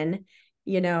back in,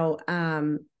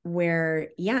 where,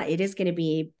 yeah, it is going to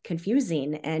be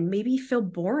confusing and maybe feel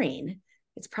boring.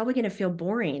 It's probably going to feel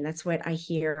boring. That's what I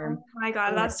hear. Oh my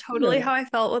God, that's totally how I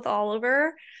felt with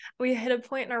Oliver. We hit a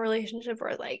point in our relationship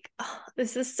where like, oh,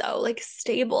 this is so like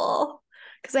stable,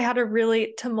 because I had a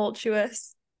really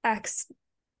tumultuous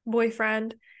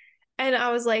ex-boyfriend. And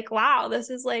I was like, wow,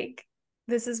 this is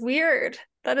weird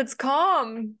that it's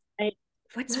calm.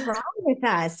 What's wrong with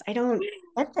us? I don't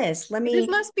get this. This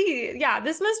must be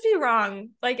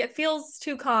wrong. Like it feels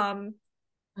too calm.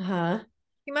 Uh-huh.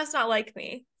 He must not like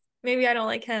me. Maybe I don't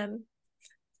like him.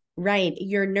 Right.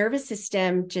 Your nervous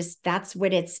system just that's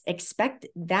what it's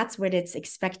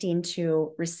expecting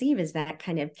to receive, is that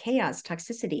kind of chaos,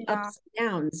 toxicity, Yeah. ups and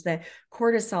downs, the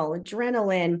cortisol,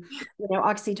 adrenaline,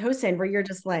 oxytocin, where you're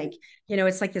just like,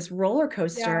 it's like this roller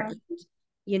coaster.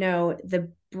 Yeah.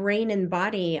 The brain and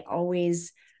body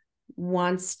always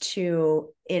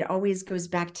it always goes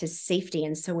back to safety.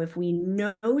 And so if we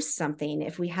know something,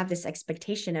 if we have this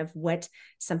expectation of what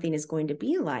something is going to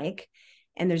be like,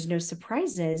 and there's no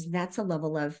surprises, that's a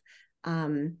level of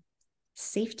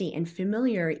safety and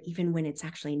familiar, even when it's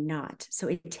actually not. So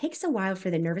it takes a while for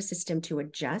the nervous system to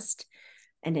adjust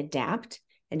and adapt.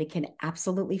 And it can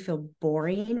absolutely feel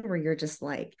boring where you're just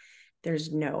like,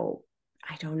 there's no,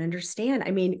 I don't understand.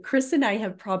 I mean, Chris and I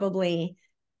have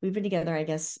we've been together, I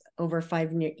guess, over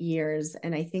 5 years.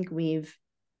 And I think we've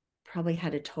probably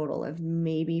had a total of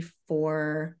maybe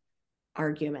 4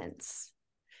 arguments.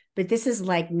 But this is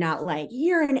like not like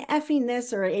you're an effing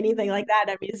this or anything like that.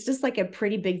 I mean, it's just like a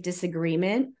pretty big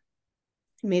disagreement.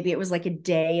 Maybe it was like a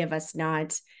day of us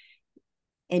not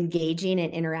engaging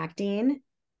and interacting.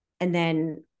 And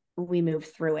then we move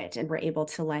through it and we're able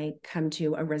to like come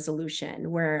to a resolution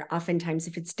where oftentimes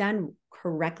if it's done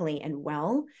correctly and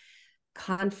well,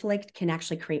 conflict can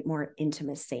actually create more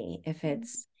intimacy if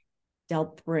it's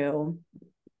dealt through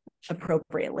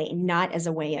appropriately, not as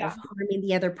a way of harming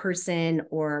the other person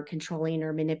or controlling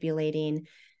or manipulating,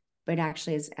 but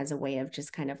actually as a way of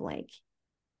just kind of like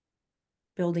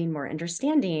building more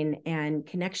understanding and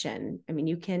connection. I mean,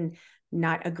 you can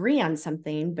not agree on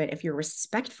something, but if you're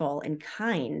respectful and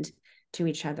kind to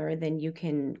each other, then you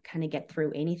can kind of get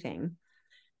through anything.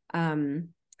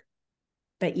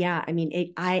 But yeah, I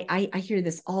mean, I hear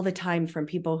this all the time from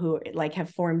people who like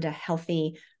have formed a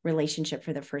healthy relationship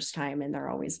for the first time, and they're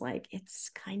always like,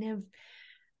 it's kind of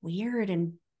weird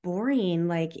and boring.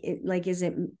 Like, is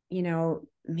it,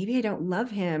 maybe I don't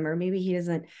love him, or maybe he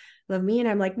doesn't love me. And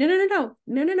I'm like,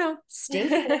 no, stay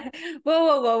here.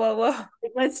 Whoa.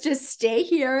 Let's just stay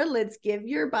here. Let's give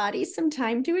your body some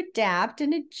time to adapt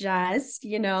and adjust.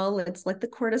 Let's let the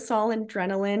cortisol and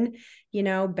adrenaline,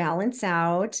 balance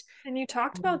out. And you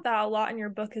talked about that a lot in your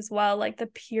book as well, like the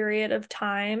period of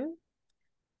time,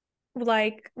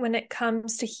 like when it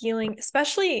comes to healing,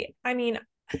 especially, I mean,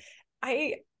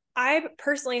 I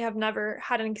personally have never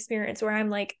had an experience where I'm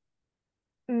like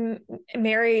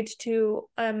married to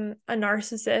a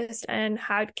narcissist and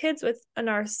had kids with a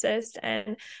narcissist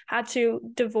and had to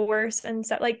divorce and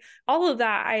stuff. Like all of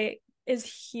that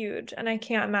is huge and I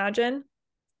can't imagine.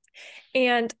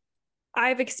 And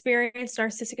I've experienced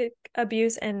narcissistic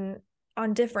abuse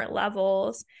on different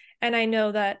levels, and I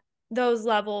know that those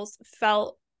levels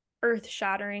felt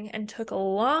earth-shattering and took a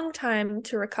long time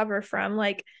to recover from.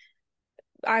 Like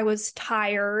I was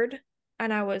tired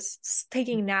and I was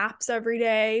taking naps every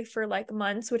day for like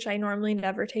months, which I normally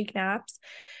never take naps.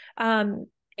 And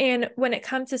when it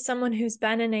comes to someone who's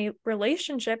been in a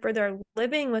relationship or they're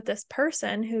living with this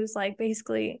person who's like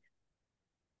basically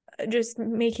just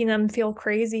making them feel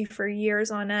crazy for years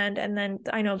on end. And then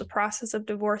I know the process of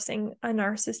divorcing a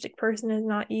narcissistic person is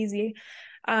not easy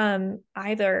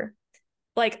either.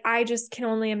 Like, I just can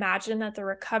only imagine that the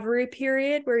recovery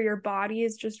period where your body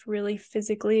is just really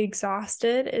physically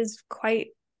exhausted is quite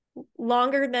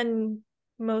longer than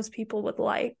most people would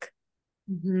like.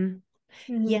 Mm-hmm.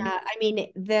 Yeah, I mean,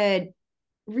 the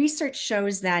research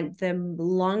shows that the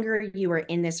longer you are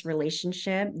in this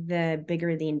relationship, the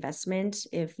bigger the investment.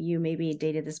 If you maybe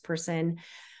dated this person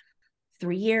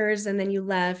 3 years and then you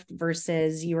left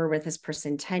versus you were with this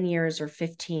person 10 years or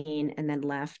 15 and then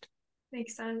left.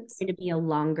 Makes sense. It's going to be a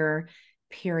longer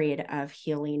period of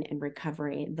healing and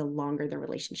recovery, the longer the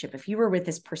relationship. If you were with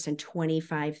this person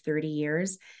 25, 30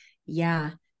 years,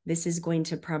 yeah, this is going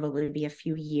to probably be a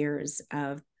few years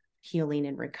of healing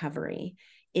and recovery.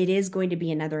 It is going to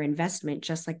be another investment,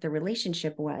 just like the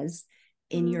relationship was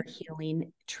in your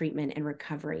healing, treatment, and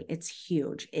recovery. It's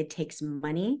huge. It takes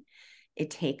money. It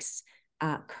takes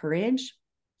courage.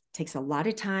 It takes a lot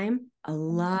of time, a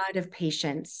lot of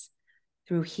patience.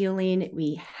 Through healing,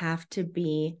 we have to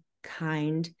be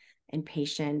kind and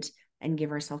patient and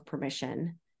give ourselves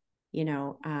permission.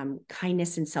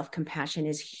 Kindness and self-compassion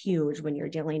is huge when you're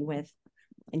dealing with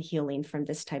and healing from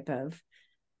this type of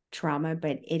trauma.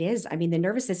 But it is, I mean, the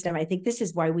nervous system, I think this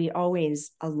is why we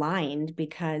always aligned,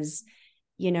 because,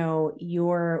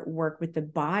 your work with the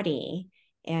body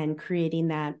and creating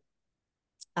that,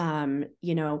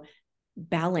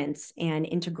 balance and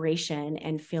integration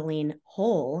and feeling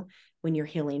whole when you're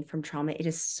healing from trauma, it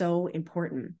is so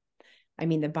important. I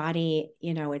mean, the body,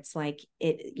 it's like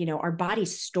our body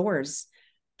stores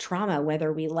trauma,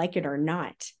 whether we like it or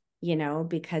not,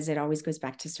 because it always goes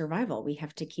back to survival. We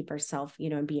have to keep ourselves,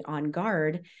 and be on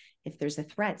guard if there's a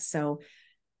threat. So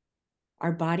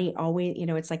our body always,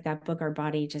 it's like that book, Our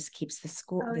Body Just Keeps the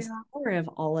Score, score of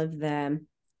all of the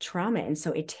trauma. And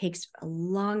so it takes a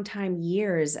long time,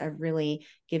 years of really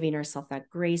giving ourselves that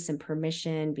grace and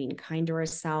permission, being kind to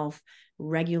ourselves,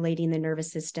 regulating the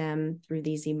nervous system through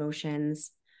these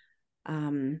emotions.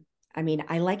 I mean,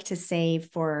 I like to say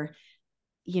I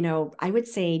would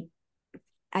say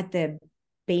at the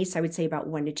base, I would say about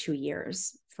 1 to 2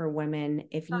 years for women.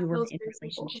 If you were in a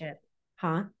relationship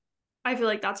Huh? I feel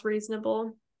like that's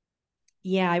reasonable.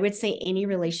 Yeah, I would say any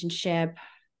relationship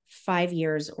 5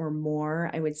 years or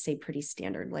more, I would say pretty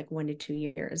standard, like 1 to 2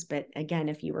 years. But again,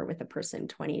 if you were with a person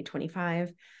 20,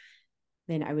 25,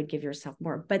 then I would give yourself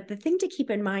more. But the thing to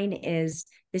keep in mind is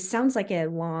this sounds like a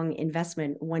long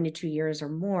investment, 1 to 2 years or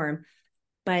more.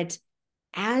 But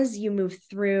as you move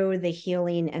through the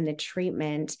healing and the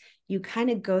treatment, you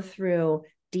kind of go through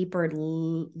deeper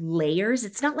layers.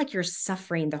 It's not like you're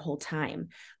suffering the whole time.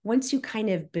 Once you kind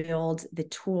of build the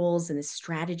tools and the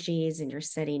strategies and you're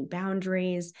setting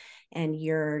boundaries and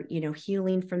you're,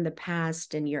 healing from the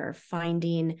past and you're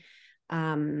finding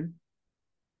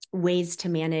ways to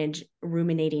manage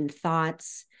ruminating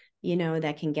thoughts,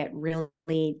 that can get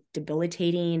really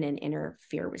debilitating and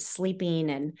interfere with sleeping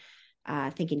and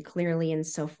thinking clearly and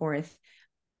so forth,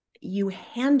 you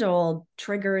handle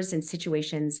triggers and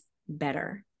situations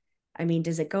better. I mean,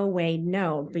 does it go away?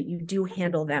 No, but you do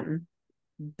handle them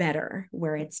better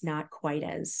where it's not quite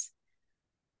as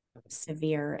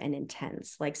severe and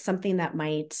intense. Like something that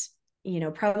might,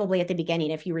 probably at the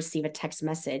beginning, if you receive a text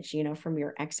message, from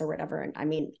your ex or whatever. And I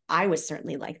mean, I was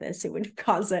certainly like this. It would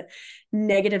cause a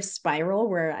negative spiral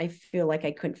where I feel like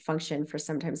I couldn't function for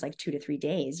sometimes like 2 to 3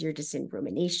 days. You're just in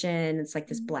rumination. It's like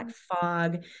this black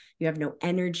fog. You have no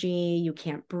energy. You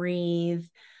can't breathe.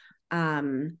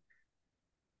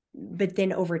 But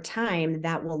then over time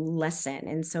that will lessen.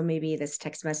 And so maybe this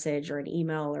text message or an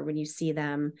email, or when you see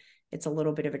them, it's a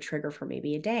little bit of a trigger for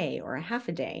maybe a day or a half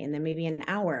a day, and then maybe an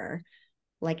hour.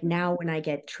 Like now when I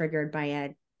get triggered by a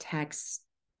text,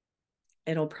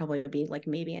 it'll probably be like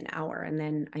maybe an hour, and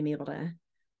then I'm able to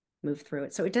move through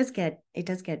it. So it does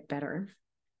get better.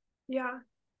 Yeah,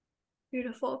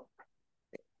 beautiful.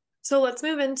 So let's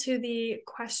move into the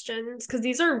questions because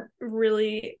these are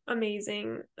really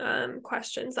amazing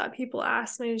questions that people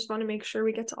ask, and I just want to make sure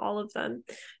we get to all of them.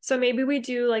 So maybe we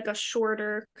do like a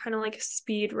shorter, kind of like a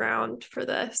speed round for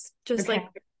this, just Okay.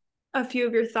 like a few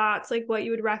of your thoughts, like what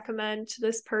you would recommend to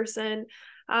this person.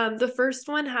 The first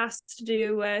one has to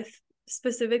do with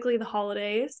specifically the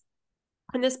holidays.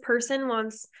 And this person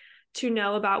wants to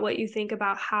know about what you think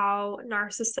about how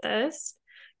narcissists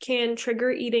can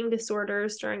trigger eating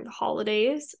disorders during the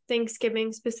holidays.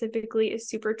 Thanksgiving specifically is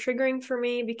super triggering for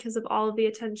me because of all of the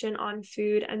attention on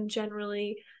food and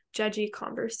generally judgy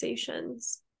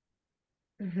conversations.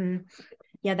 Mm-hmm.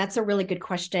 Yeah, that's a really good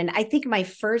question. I think my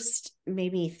first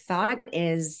maybe thought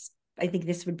is I think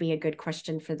this would be a good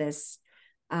question for this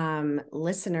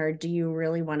listener. Do you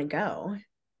really want to go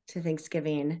to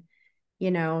Thanksgiving?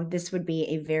 This would be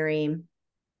a very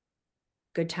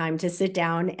good time to sit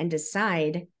down and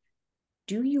decide,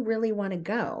 do you really want to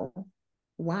go?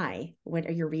 Why? What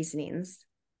are your reasonings?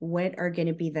 What are going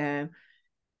to be the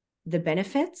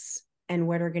benefits and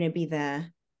what are going to be the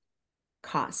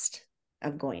cost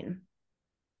of going?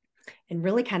 And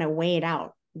really kind of weigh it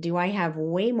out. Do I have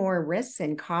way more risks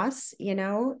and costs,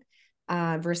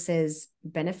 versus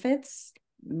benefits?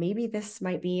 Maybe this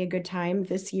might be a good time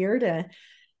this year to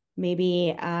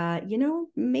maybe,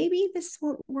 maybe this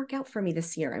won't work out for me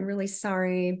this year. I'm really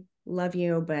sorry, love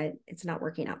you, but it's not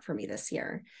working out for me this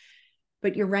year.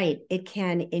 But you're right, it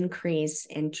can increase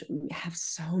and have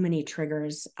so many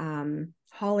triggers.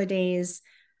 Holidays,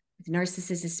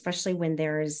 narcissists, especially when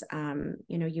there's,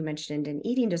 you mentioned an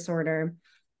eating disorder,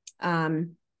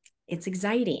 um, it's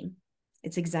anxiety.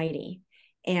 It's anxiety.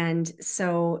 And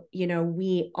so,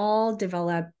 we all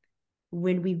develop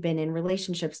when we've been in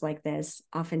relationships like this,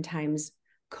 oftentimes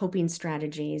coping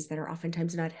strategies that are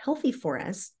oftentimes not healthy for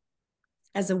us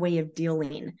as a way of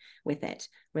dealing with it,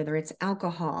 whether it's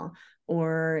alcohol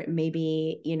or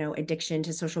maybe, addiction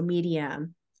to social media,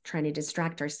 trying to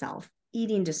distract ourselves,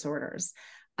 eating disorders.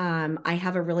 I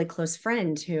have a really close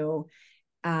friend who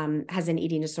has an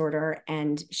eating disorder,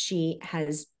 and she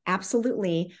has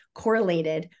absolutely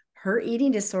correlated her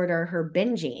eating disorder, her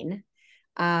binging,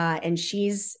 and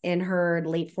she's in her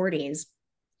late 40s,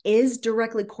 is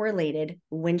directly correlated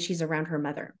when she's around her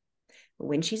mother.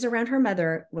 When she's around her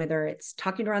mother, whether it's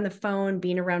talking to her on the phone,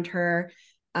 being around her,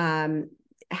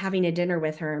 having a dinner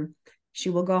with her, she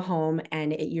will go home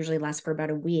and it usually lasts for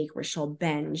about a week where she'll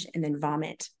binge and then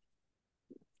vomit.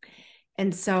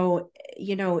 And so,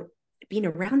 being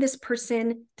around this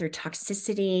person, their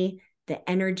toxicity, the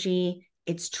energy,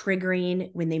 it's triggering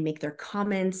when they make their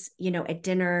comments, at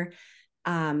dinner.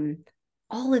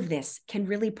 All of this can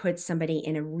really put somebody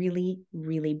in a really,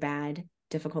 really bad,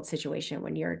 difficult situation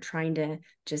when you're trying to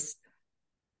just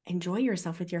enjoy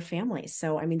yourself with your family.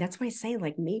 So, I mean, that's why I say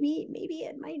like, maybe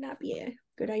it might not be a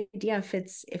good idea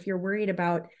if you're worried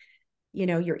about,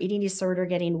 your eating disorder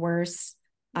getting worse.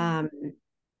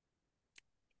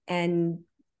 And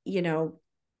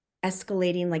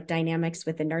escalating like dynamics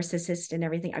with the narcissist and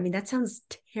everything. I mean, that sounds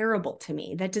terrible to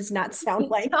me. That does not sound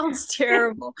It like sounds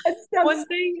terrible. that sounds One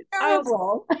thing I was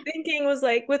terrible. thinking was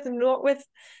like with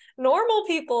normal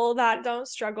people that don't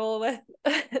struggle with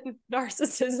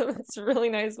narcissism. It's a really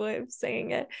nice way of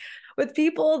saying it. With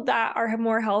people that are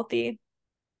more healthy,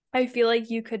 I feel like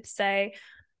you could say,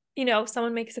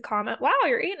 someone makes a comment, wow,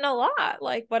 you're eating a lot,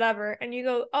 like whatever. And you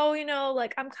go, oh,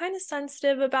 like I'm kind of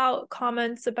sensitive about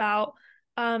comments about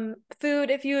food.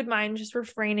 If you would mind just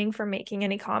refraining from making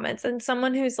any comments. And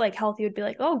someone who's like healthy would be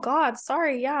like, oh God,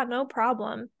 sorry, yeah, no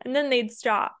problem. And then they'd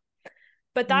stop.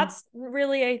 But that's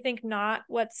really, I think, not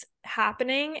what's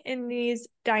happening in these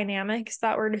dynamics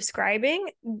that we're describing.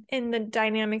 In the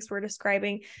dynamics we're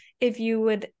describing, if you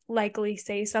would likely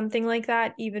say something like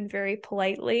that, even very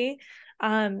politely,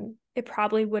 it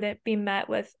probably wouldn't be met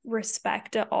with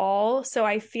respect at all. So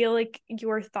I feel like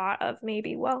your thought of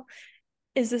maybe, well,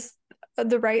 is this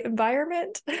the right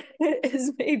environment?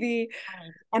 Is maybe,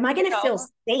 Am I going to feel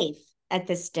safe at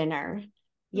this dinner?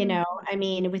 mm-hmm. I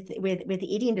mean, with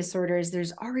eating disorders,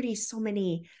 there's already so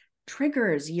many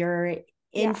triggers. You're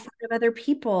in front of other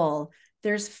people.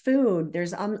 There's food.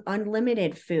 There's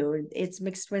unlimited food. It's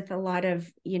mixed with a lot of,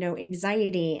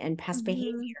 anxiety and past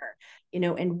behavior,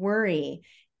 and worry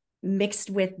mixed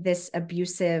with this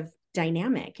abusive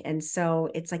dynamic. And so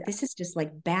it's like, this is just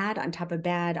like bad on top of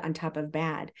bad on top of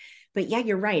bad. But yeah,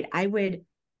 you're right. I would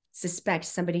suspect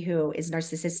somebody who is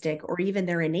narcissistic or even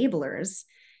their enablers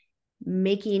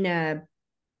making a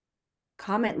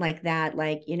comment like that,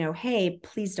 like, hey,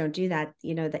 please don't do that.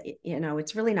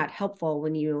 It's really not helpful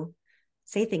when you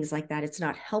say things like that. It's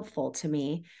not helpful to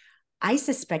me. I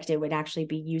suspect it would actually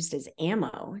be used as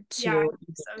ammo to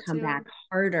come back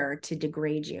harder to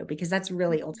degrade you, because that's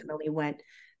really ultimately what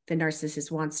the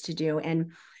narcissist wants to do.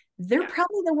 And they're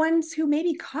probably the ones who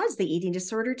maybe caused the eating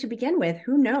disorder to begin with.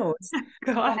 Who knows?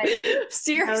 God,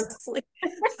 seriously.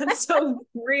 That's so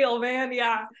real, man.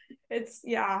 Yeah.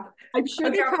 I'm sure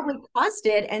they probably caused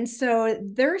it. And so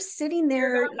they're sitting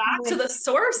there back to the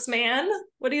source, man.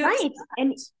 What do you expect?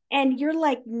 And you're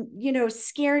like,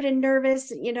 scared and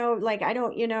nervous, like, I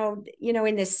don't,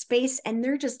 in this space, and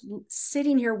they're just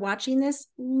sitting here watching this,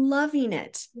 loving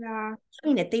it. Yeah.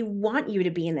 Loving it. They want you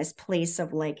to be in this place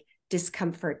of like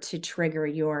discomfort to trigger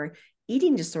your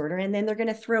eating disorder. And then they're going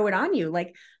to throw it on you.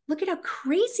 Like, look at how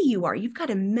crazy you are. You've got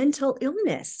a mental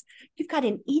illness. You've got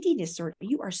an eating disorder.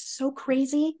 You are so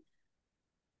crazy.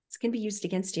 It's going to be used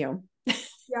against you.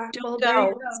 Yeah, well, there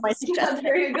you go. Yeah,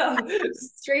 there you go.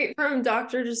 Straight from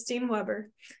Dr. Justine Weber.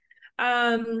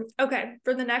 Okay,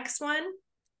 for the next one,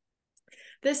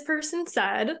 this person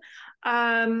said,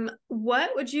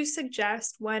 what would you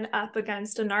suggest when up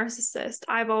against a narcissist?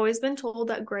 I've always been told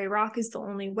that gray rock is the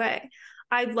only way.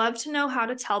 I'd love to know how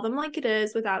to tell them like it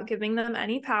is without giving them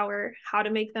any power, how to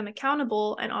make them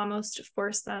accountable, and almost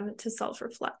force them to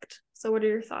self-reflect. So what are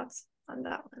your thoughts on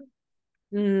that one?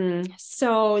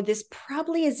 So this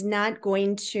probably is not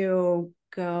going to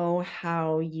go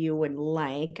how you would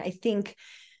like. I think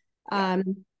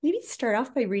maybe start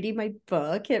off by reading my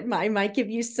book. I might give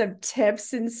you some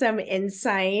tips and some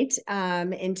insight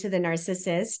into the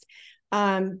narcissist,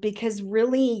 because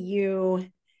really you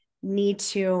need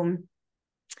to,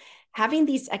 having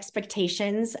these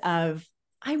expectations of,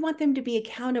 I want them to be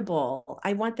accountable.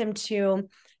 I want them to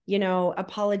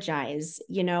apologize.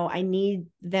 I need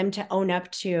them to own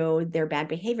up to their bad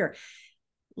behavior.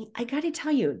 I got to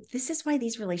tell you, this is why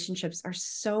these relationships are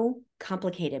so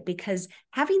complicated, because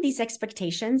having these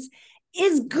expectations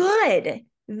is good.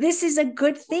 This is a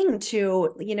good thing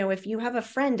to, if you have a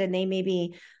friend and they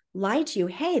maybe lie to you,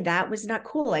 hey, that was not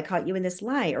cool. I caught you in this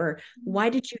lie. Or why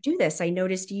did you do this? I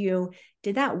noticed you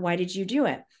did that. Why did you do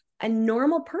it? A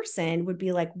normal person would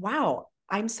be like, wow,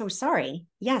 I'm so sorry.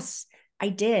 Yes, I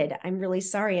did. I'm really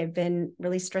sorry. I've been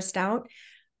really stressed out.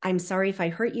 I'm sorry if I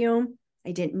hurt you.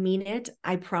 I didn't mean it.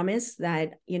 I promise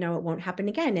that, it won't happen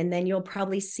again. And then you'll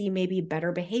probably see maybe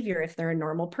better behavior if they're a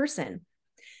normal person.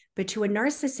 But to a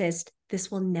narcissist,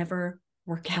 this will never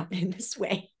work out in this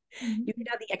way. Mm-hmm. You can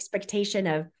have the expectation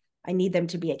of, I need them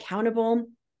to be accountable.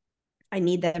 I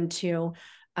need them to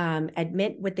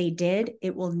admit what they did.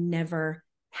 It will never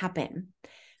happen.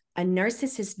 A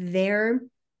narcissist,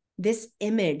 this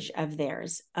image of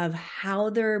theirs, of how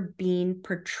they're being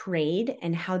portrayed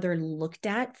and how they're looked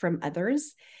at from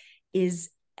others,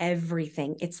 is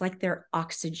everything. It's like their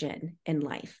oxygen in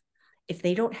life. If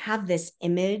they don't have this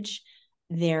image,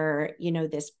 their,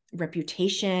 this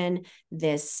reputation,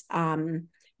 this,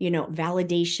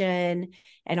 validation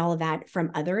and all of that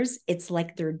from others, it's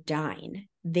like they're dying.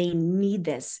 They need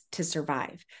this to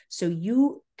survive. So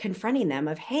you confronting them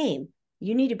of, hey,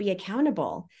 You need to be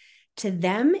accountable. To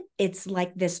them, it's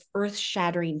like this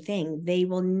earth-shattering thing. They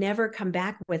will never come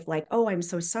back with like, oh, I'm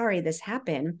so sorry this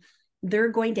happened. They're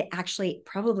going to actually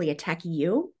probably attack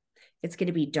you. It's going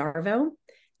to be Darvo.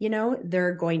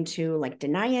 They're going to like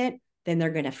deny it. Then they're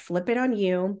going to flip it on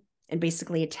you and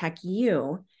basically attack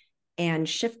you and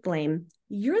shift blame.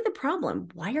 You're the problem.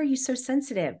 Why are you so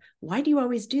sensitive? Why do you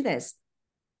always do this?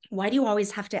 Why do you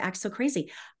always have to act so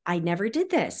crazy? I never did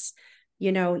this.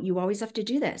 You always have to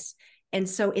do this. And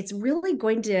so it's really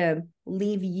going to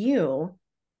leave you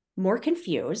more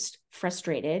confused,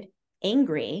 frustrated,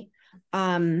 angry.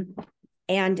 And,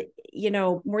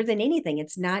 more than anything,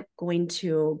 it's not going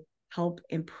to help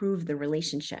improve the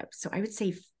relationship. So I would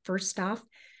say, first off,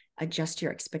 adjust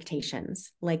your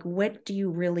expectations. Like, what do you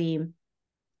really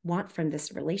want from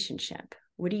this relationship?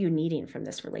 What are you needing from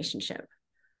this relationship?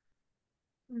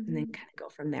 And then kind of go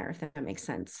from there, if that makes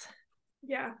sense.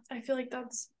 Yeah, I feel like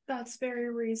that's very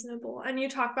reasonable. And you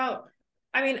talk about,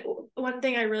 I mean, one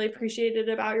thing I really appreciated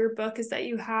about your book is that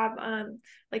you have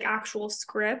like actual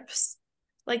scripts,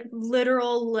 like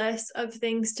literal lists of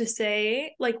things to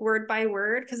say, like word by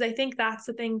word, because I think that's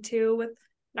the thing too with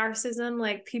narcissism.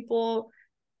 Like people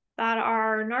that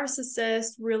are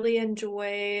narcissists really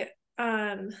enjoy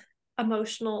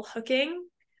emotional hooking.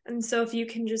 And so if you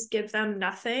can just give them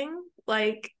nothing,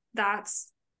 like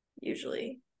that's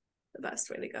usually the best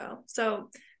way to go. So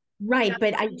right,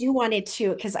 but I do wanted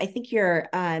to, because I think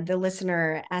the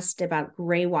listener asked about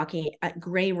gray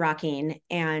rocking,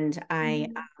 and I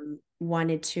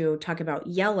wanted to talk about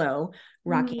yellow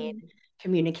rocking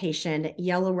communication.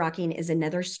 Yellow rocking is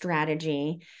another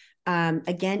strategy.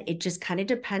 Again, it just kind of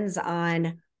depends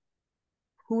on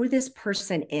who this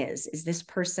person is. Is this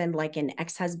person like an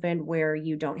ex-husband where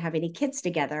you don't have any kids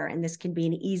together? And this can be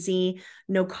an easy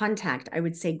no contact. I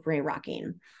would say gray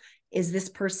rocking. Is this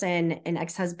person an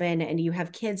ex-husband and you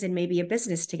have kids and maybe a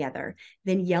business together?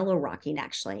 Then yellow rocking,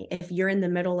 actually. If you're in the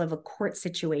middle of a court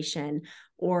situation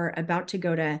or about to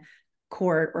go to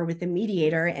court or with a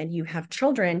mediator and you have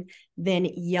children, then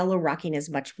yellow rocking is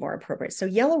much more appropriate. So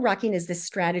yellow rocking is this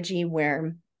strategy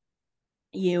where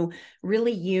you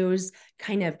really use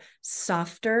kind of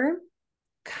softer,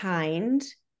 kind,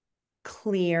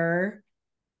 clear,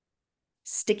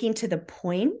 sticking to the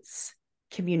points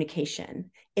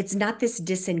communication. It's not this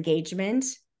disengagement,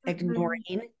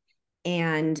 ignoring,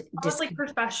 and almost like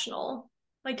professional.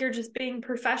 Like you're just being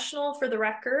professional for the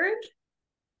record,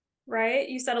 right?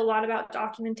 You said a lot about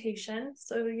documentation.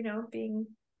 So, being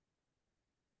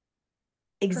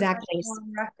exactly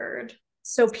on record.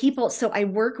 So I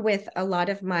work with a lot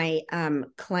of my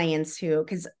clients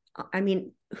because I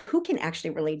mean, who can actually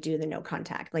really do the no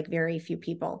contact? Like very few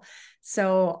people.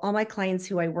 So all my clients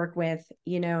who I work with,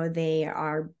 they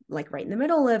are like right in the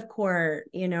middle of court,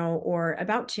 or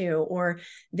about to, or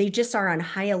they just are on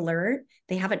high alert.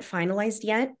 They haven't finalized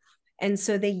yet. And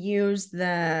so they use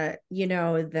the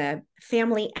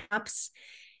family apps.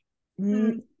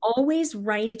 Always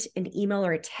write an email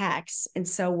or a text. And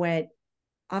so what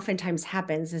oftentimes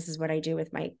happens, this is what I do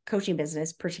with my coaching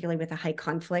business, particularly with a high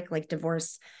conflict, like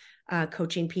divorce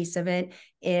coaching piece of it,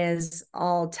 is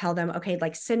I'll tell them, okay,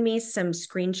 like send me some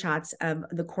screenshots of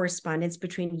the correspondence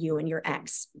between you and your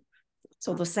ex.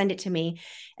 So they'll send it to me.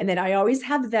 And then I always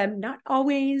have them, not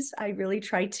always, I really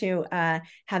try to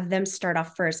have them start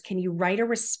off first. Can you write a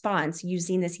response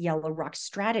using this yellow rock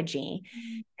strategy?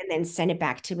 And then send it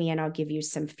back to me and I'll give you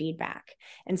some feedback.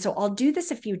 And so I'll do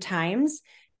this a few times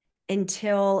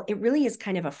until it really is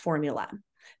kind of a formula.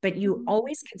 But you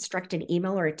always construct an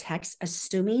email or a text,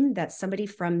 assuming that somebody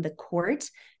from the court,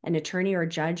 an attorney or a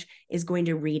judge, is going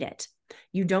to read it.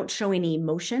 You don't show any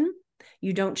emotion.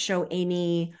 You don't show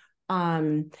any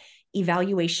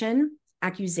evaluation,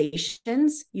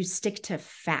 accusations. You stick to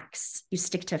facts.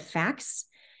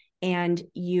 And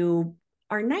you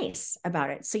are nice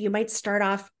about it. So you might start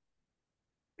off,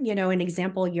 an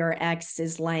example, your ex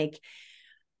is like,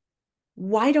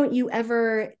 why don't you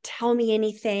ever tell me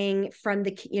anything from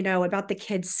about the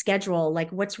kids' schedule?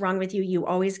 Like, what's wrong with you? You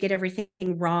always get everything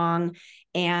wrong.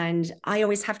 And I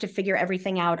always have to figure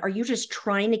everything out. Are you just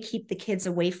trying to keep the kids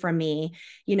away from me?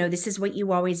 This is what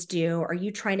you always do. Are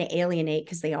you trying to alienate?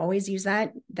 Because they always use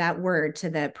that word to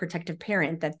the protective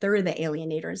parent, that they're the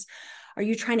alienators. Are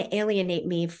you trying to alienate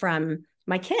me from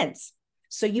my kids?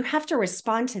 So you have to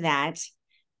respond to that.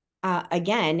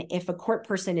 Again, if a court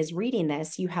person is reading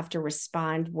this, you have to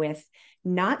respond with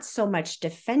not so much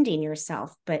defending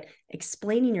yourself, but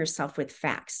explaining yourself with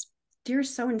facts. Dear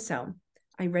so-and-so,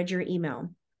 I read your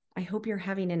email. I hope you're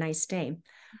having a nice day.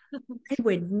 I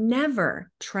would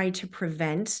never try to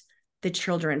prevent the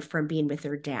children from being with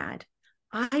their dad.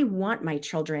 I want my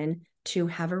children to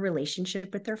have a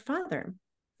relationship with their father.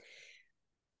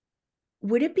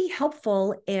 Would it be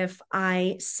helpful if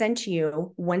I sent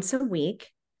you once a week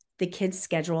the kids'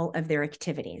 schedule of their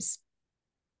activities?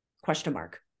 Question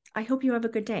mark. I hope you have a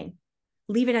good day.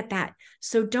 Leave it at that.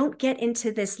 So don't get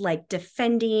into this like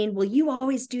defending, well, you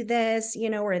always do this,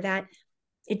 or that.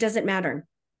 It doesn't matter.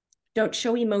 Don't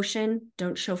show emotion.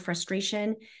 Don't show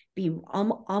frustration. Be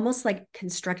almost like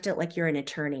construct it like you're an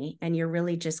attorney and you're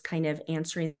really just kind of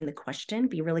answering the question.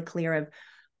 Be really clear of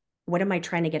what am I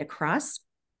trying to get across?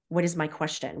 What is my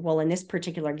question? Well, in this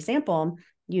particular example,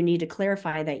 you need to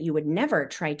clarify that you would never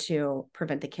try to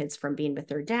prevent the kids from being with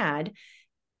their dad.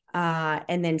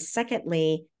 And then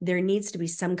secondly, there needs to be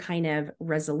some kind of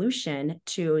resolution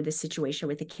to the situation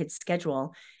with the kid's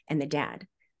schedule and the dad.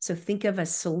 So think of a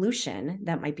solution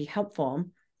that might be helpful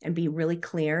and be really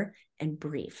clear and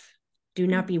brief. Do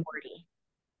not be wordy.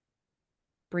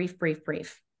 Brief, brief,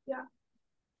 brief. Yeah.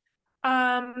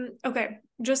 Okay.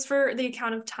 Just for the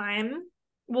account of time,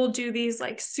 we'll do these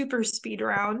like super speed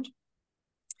round.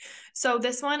 So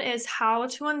this one is how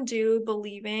to undo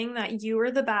believing that you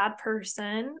are the bad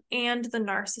person and the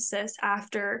narcissist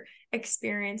after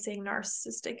experiencing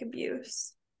narcissistic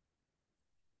abuse.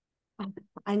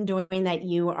 Undoing that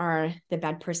you are the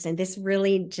bad person. This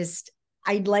really just,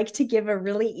 I'd like to give a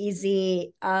really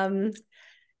easy,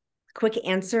 quick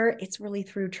answer. It's really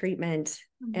through treatment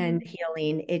and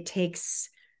healing. It takes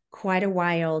quite a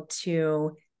while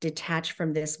to detach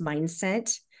from this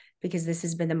mindset because this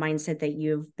has been the mindset that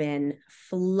you've been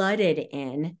flooded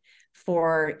in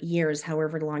for years,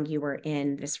 however long you were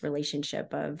in this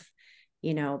relationship of,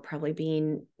 probably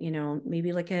being,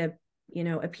 maybe like a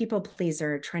people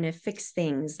pleaser, trying to fix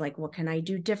things. Like, what can I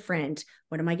do different?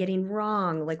 What am I getting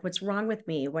wrong? Like, what's wrong with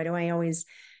me? Why do I always,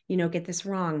 get this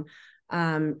wrong?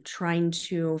 Trying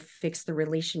to fix the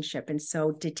relationship. And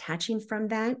so detaching from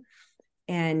that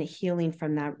and healing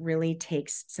from that really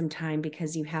takes some time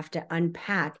because you have to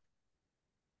unpack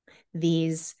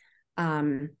these,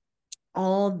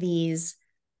 all these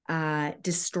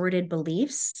distorted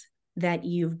beliefs that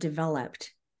you've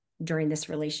developed during this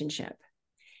relationship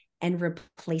and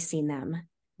replacing them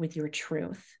with your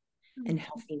truth and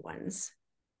healthy ones.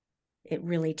 It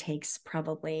really takes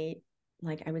probably,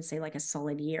 like, I would say like a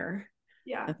solid year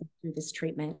through this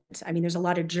treatment. I mean, there's a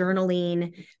lot of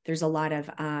journaling. There's a lot of,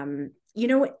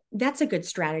 that's a good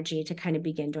strategy to kind of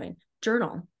begin doing.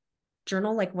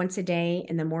 Journal like once a day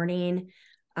in the morning.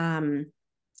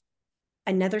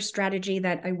 Another strategy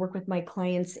that I work with my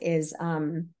clients is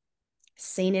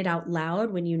saying it out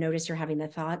loud when you notice you're having the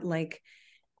thought, like,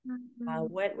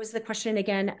 what was the question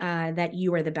again? That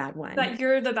you are the bad one. That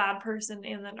you're the bad person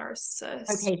and the narcissist.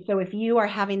 Okay, so if you are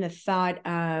having the thought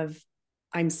of,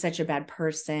 I'm such a bad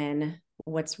person,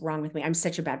 what's wrong with me? I'm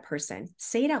such a bad person.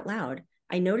 Say it out loud.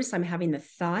 I notice I'm having the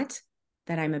thought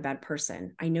that I'm a bad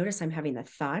person. I notice I'm having the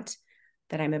thought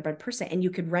that I'm a bad person. And you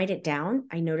could write it down.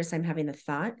 I notice I'm having the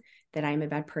thought that I'm a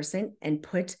bad person, and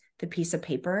put the piece of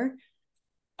paper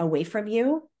away from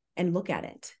you and look at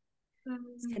it.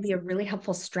 It's going to be a really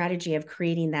helpful strategy of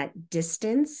creating that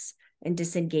distance and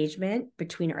disengagement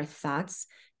between our thoughts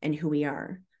and who we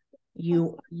are.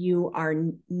 You're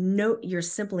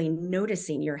simply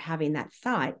noticing you're having that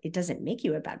thought. It doesn't make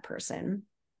you a bad person,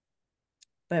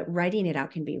 but writing it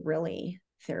out can be really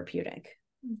therapeutic.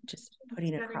 Just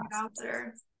putting it across. Out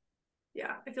there.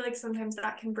 Yeah, I feel like sometimes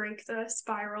that can break the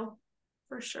spiral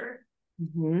for sure.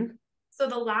 So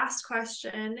the last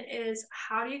question is,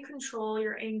 how do you control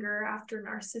your anger after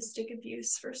narcissistic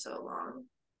abuse for so long?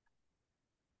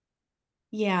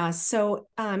 Yeah, so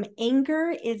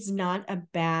anger is not a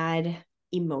bad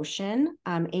emotion.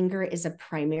 Anger is a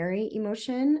primary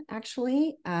emotion,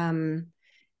 actually. And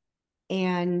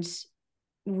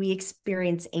we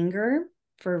experience anger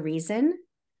for a reason.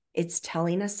 It's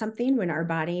telling us something when our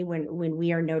body, when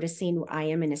we are noticing I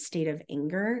am in a state of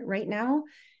anger right now,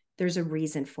 there's a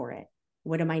reason for it.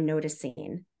 What am I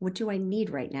noticing? What do I need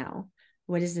right now?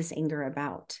 What is this anger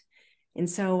about? And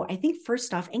so I think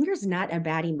first off, anger is not a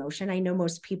bad emotion. I know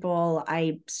most people,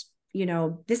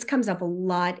 this comes up a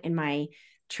lot in my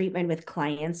treatment with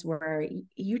clients where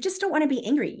you just don't want to be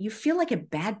angry. You feel like a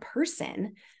bad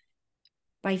person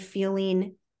by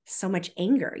feeling so much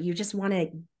anger. You just want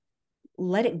to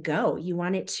let it go. You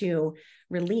want it to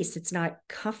release. It's not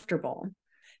comfortable.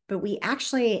 But we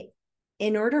actually,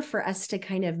 in order for us to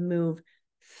kind of move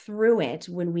through it,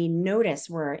 when we notice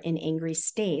we're in angry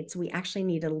states, we actually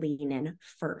need to lean in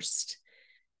first.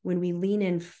 When we lean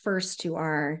in first to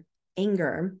our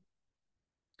anger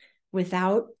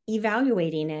without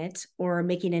evaluating it or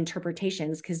making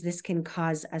interpretations, because this can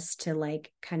cause us to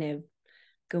like kind of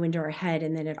go into our head,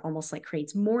 and then it almost like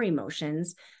creates more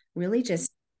emotions. Really just,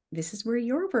 this is where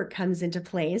your work comes into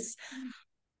place.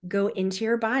 Go into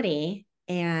your body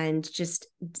and just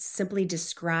simply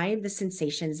describe the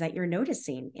sensations that you're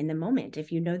noticing in the moment.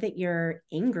 If you know that you're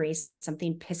angry,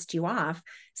 something pissed you off,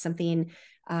 something,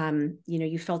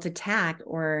 you felt attacked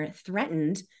or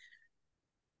threatened,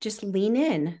 just lean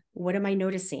in. What am I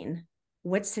noticing?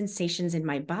 What sensations in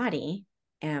my body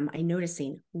am I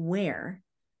noticing? Where?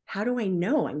 How do I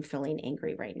know I'm feeling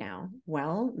angry right now?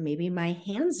 Well, maybe my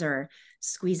hands are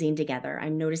squeezing together.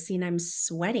 I'm noticing I'm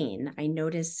sweating. I'm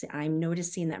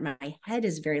noticing that my head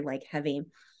is very heavy.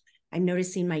 I'm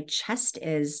noticing my chest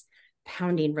is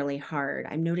pounding really hard.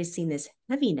 I'm noticing this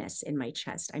heaviness in my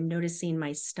chest. I'm noticing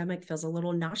my stomach feels a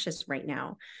little nauseous right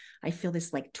now. I feel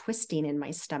this twisting in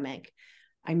my stomach.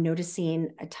 I'm noticing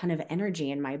a ton of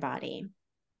energy in my body.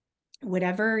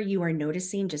 Whatever you are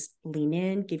noticing, just lean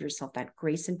in, give yourself that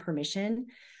grace and permission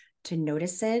to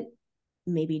notice it,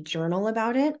 maybe journal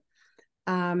about it.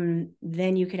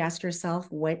 Then you could ask yourself,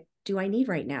 what do I need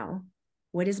right now?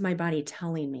 What is my body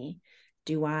telling me?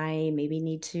 Do I maybe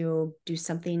need to do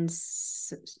something,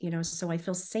 so I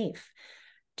feel safe?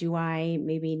 Do I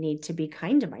maybe need to be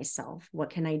kind to myself?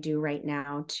 What can I do right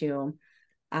now to,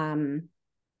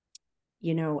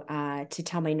 to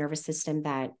tell my nervous system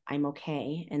that I'm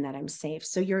okay and that I'm safe?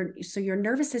 So your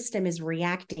nervous system is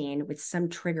reacting with some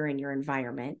trigger in your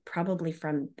environment, probably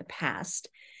from the past.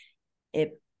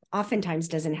 It oftentimes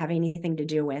doesn't have anything to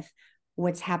do with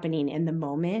what's happening in the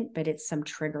moment, but it's some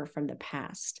trigger from the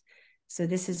past. So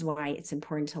this is why it's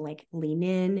important to lean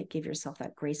in, give yourself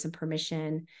that grace and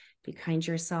permission, be kind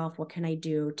to yourself. What can I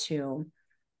do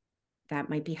that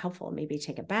might be helpful? Maybe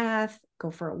take a bath,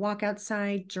 go for a walk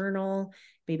outside, journal,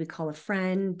 maybe call a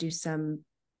friend, do some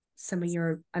of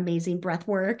your amazing breath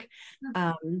work.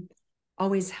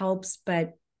 Always helps.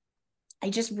 But I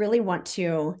just really want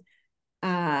to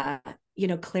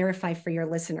clarify for your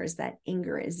listeners that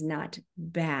anger is not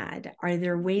bad. Are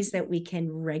there ways that we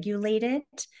can regulate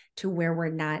it to where we're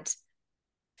not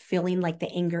feeling like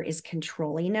the anger is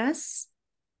controlling us?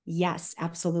 Yes,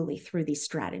 absolutely, through these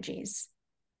strategies,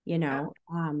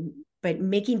 but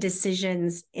making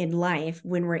decisions in life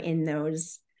when we're in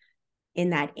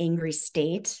that angry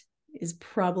state is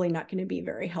probably not going to be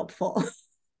very helpful.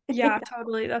 Yeah,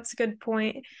 totally. That's a good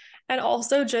point. And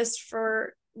also, just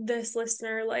for this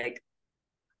listener,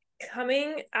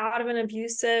 coming out of an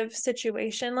abusive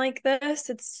situation like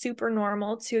this, it's super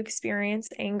normal to experience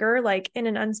anger. Like in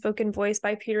An Unspoken Voice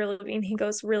by Peter Levine, he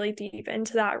goes really deep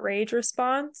into that rage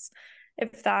response.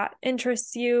 If that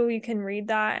interests you, you can read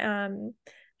that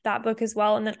book as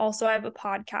well. And then also I have a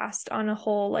podcast on a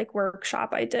whole workshop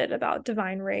I did about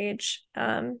divine rage,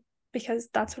 because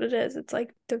that's what it is. It's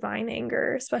divine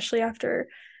anger, especially after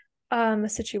a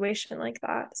situation like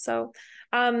that. So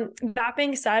that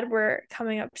being said, we're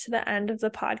coming up to the end of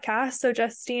the podcast. So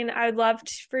Justine, I'd love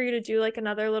for you to do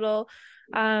another little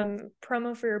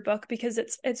promo for your book, because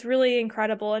it's really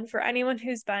incredible. And for anyone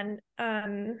who's been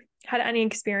had any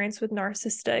experience with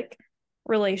narcissistic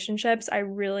relationships, I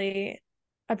really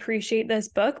appreciate this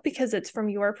book because it's from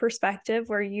your perspective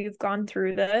where you've gone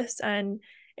through this. And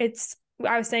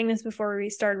I was saying this before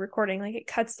we started recording, it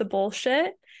cuts the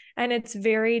bullshit and it's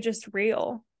very just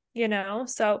real,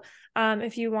 So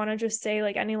if you want to just say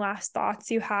any last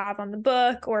thoughts you have on the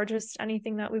book or just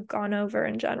anything that we've gone over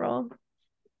in general.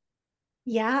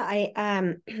 Yeah,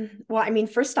 well, I mean,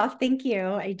 first off, thank you.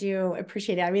 I do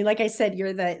appreciate it. I mean, like I said,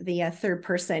 you're the third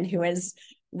person who has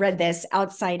read this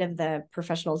outside of the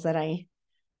professionals that I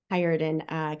hired in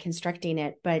constructing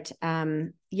it. But,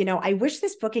 I wish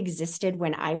this book existed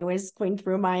when I was going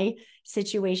through my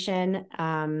situation.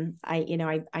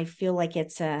 I feel like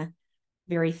it's a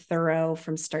very thorough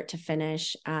from start to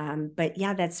finish. But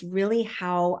yeah, that's really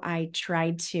how I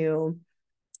tried to.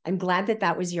 I'm glad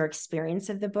that was your experience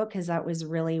of the book, because that was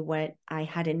really what I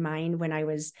had in mind when I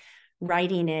was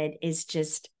writing it, is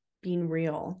just being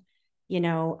real.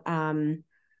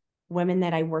 Women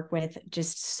that I work with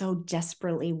just so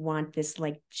desperately want this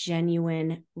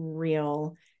genuine,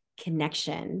 real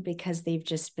connection, because they've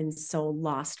just been so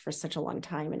lost for such a long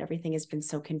time and everything has been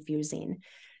so confusing.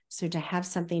 So to have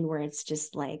something where it's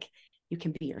just you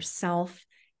can be yourself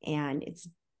and it's,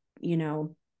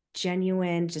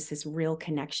 genuine, just this real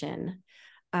connection.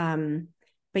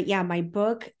 But yeah, my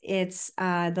book, it's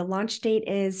the launch date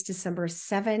is December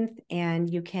 7th, and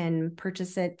you can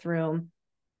purchase it through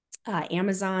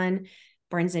Amazon,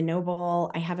 Barnes and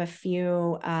Noble. I have a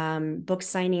few book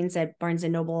signings at Barnes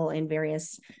and Noble in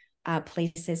various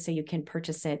places, so you can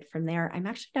purchase it from there. I'm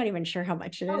actually not even sure how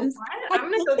much it is. I'm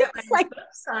gonna go get my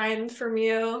book signed from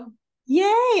you.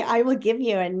 Yay! I will give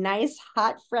you a nice,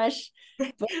 hot, fresh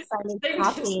book signing Thank you.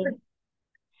 copy.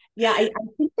 Yeah, I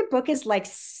think the book is like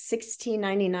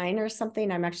 16.99 or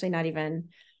something. I'm actually not even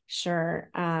sure.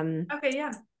 Okay,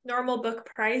 yeah. Normal book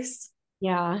price.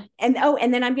 Yeah. And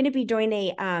then I'm going to be doing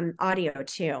a audio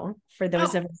too for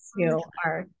those Oh, of us who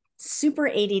are super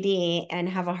ADD and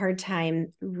have a hard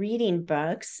time reading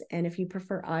books. And if you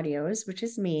prefer audios, which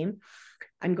is me,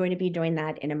 I'm going to be doing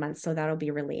that in a month. So that'll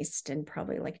be released in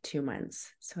probably like 2 months.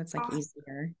 So it's like awesome.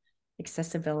 easier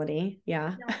accessibility.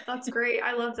 Yeah. Yeah, that's great.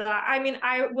 I love that. I mean,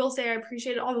 I will say I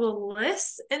appreciated all the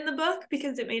lists in the book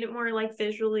because it made it more like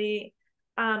visually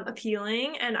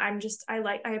appealing. And I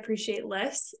appreciate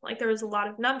lists. Like there was a lot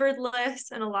of numbered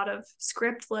lists and a lot of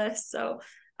script lists. So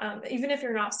even if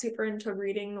you're not super into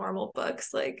reading normal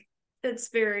books, like it's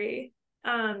very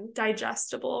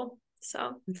digestible.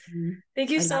 So Mhm. thank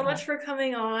you I so love much it. for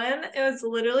coming on. It was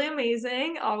literally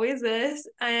amazing. Always is.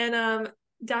 And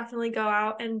definitely go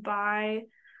out and buy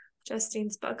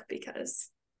Justine's book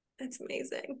because it's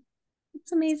amazing.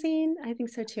 It's amazing. I think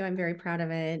so too. I'm very proud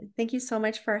of it. Thank you so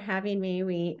much for having me.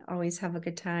 We always have a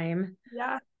good time.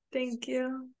 Yeah, thank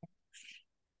you.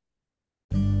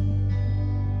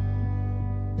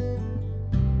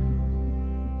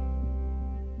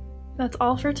 That's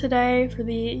all for today for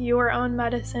the Your Own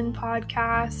Medicine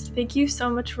podcast. Thank you so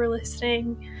much for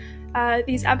listening.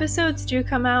 These episodes do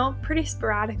come out pretty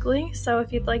sporadically, so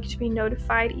if you'd like to be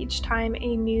notified each time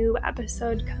a new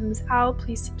episode comes out,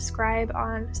 please subscribe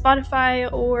on Spotify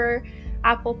or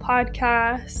Apple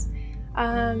Podcasts.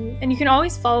 And you can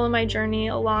always follow my journey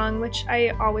along, which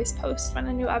I always post when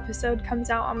a new episode comes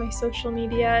out on my social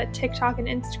media, TikTok and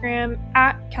Instagram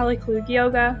at Kelly Klug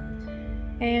Yoga.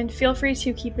 And feel free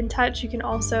to keep in touch. You can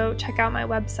also check out my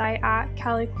website at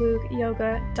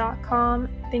kellyklugyoga.com.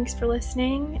 Thanks for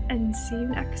listening and see you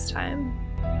next time.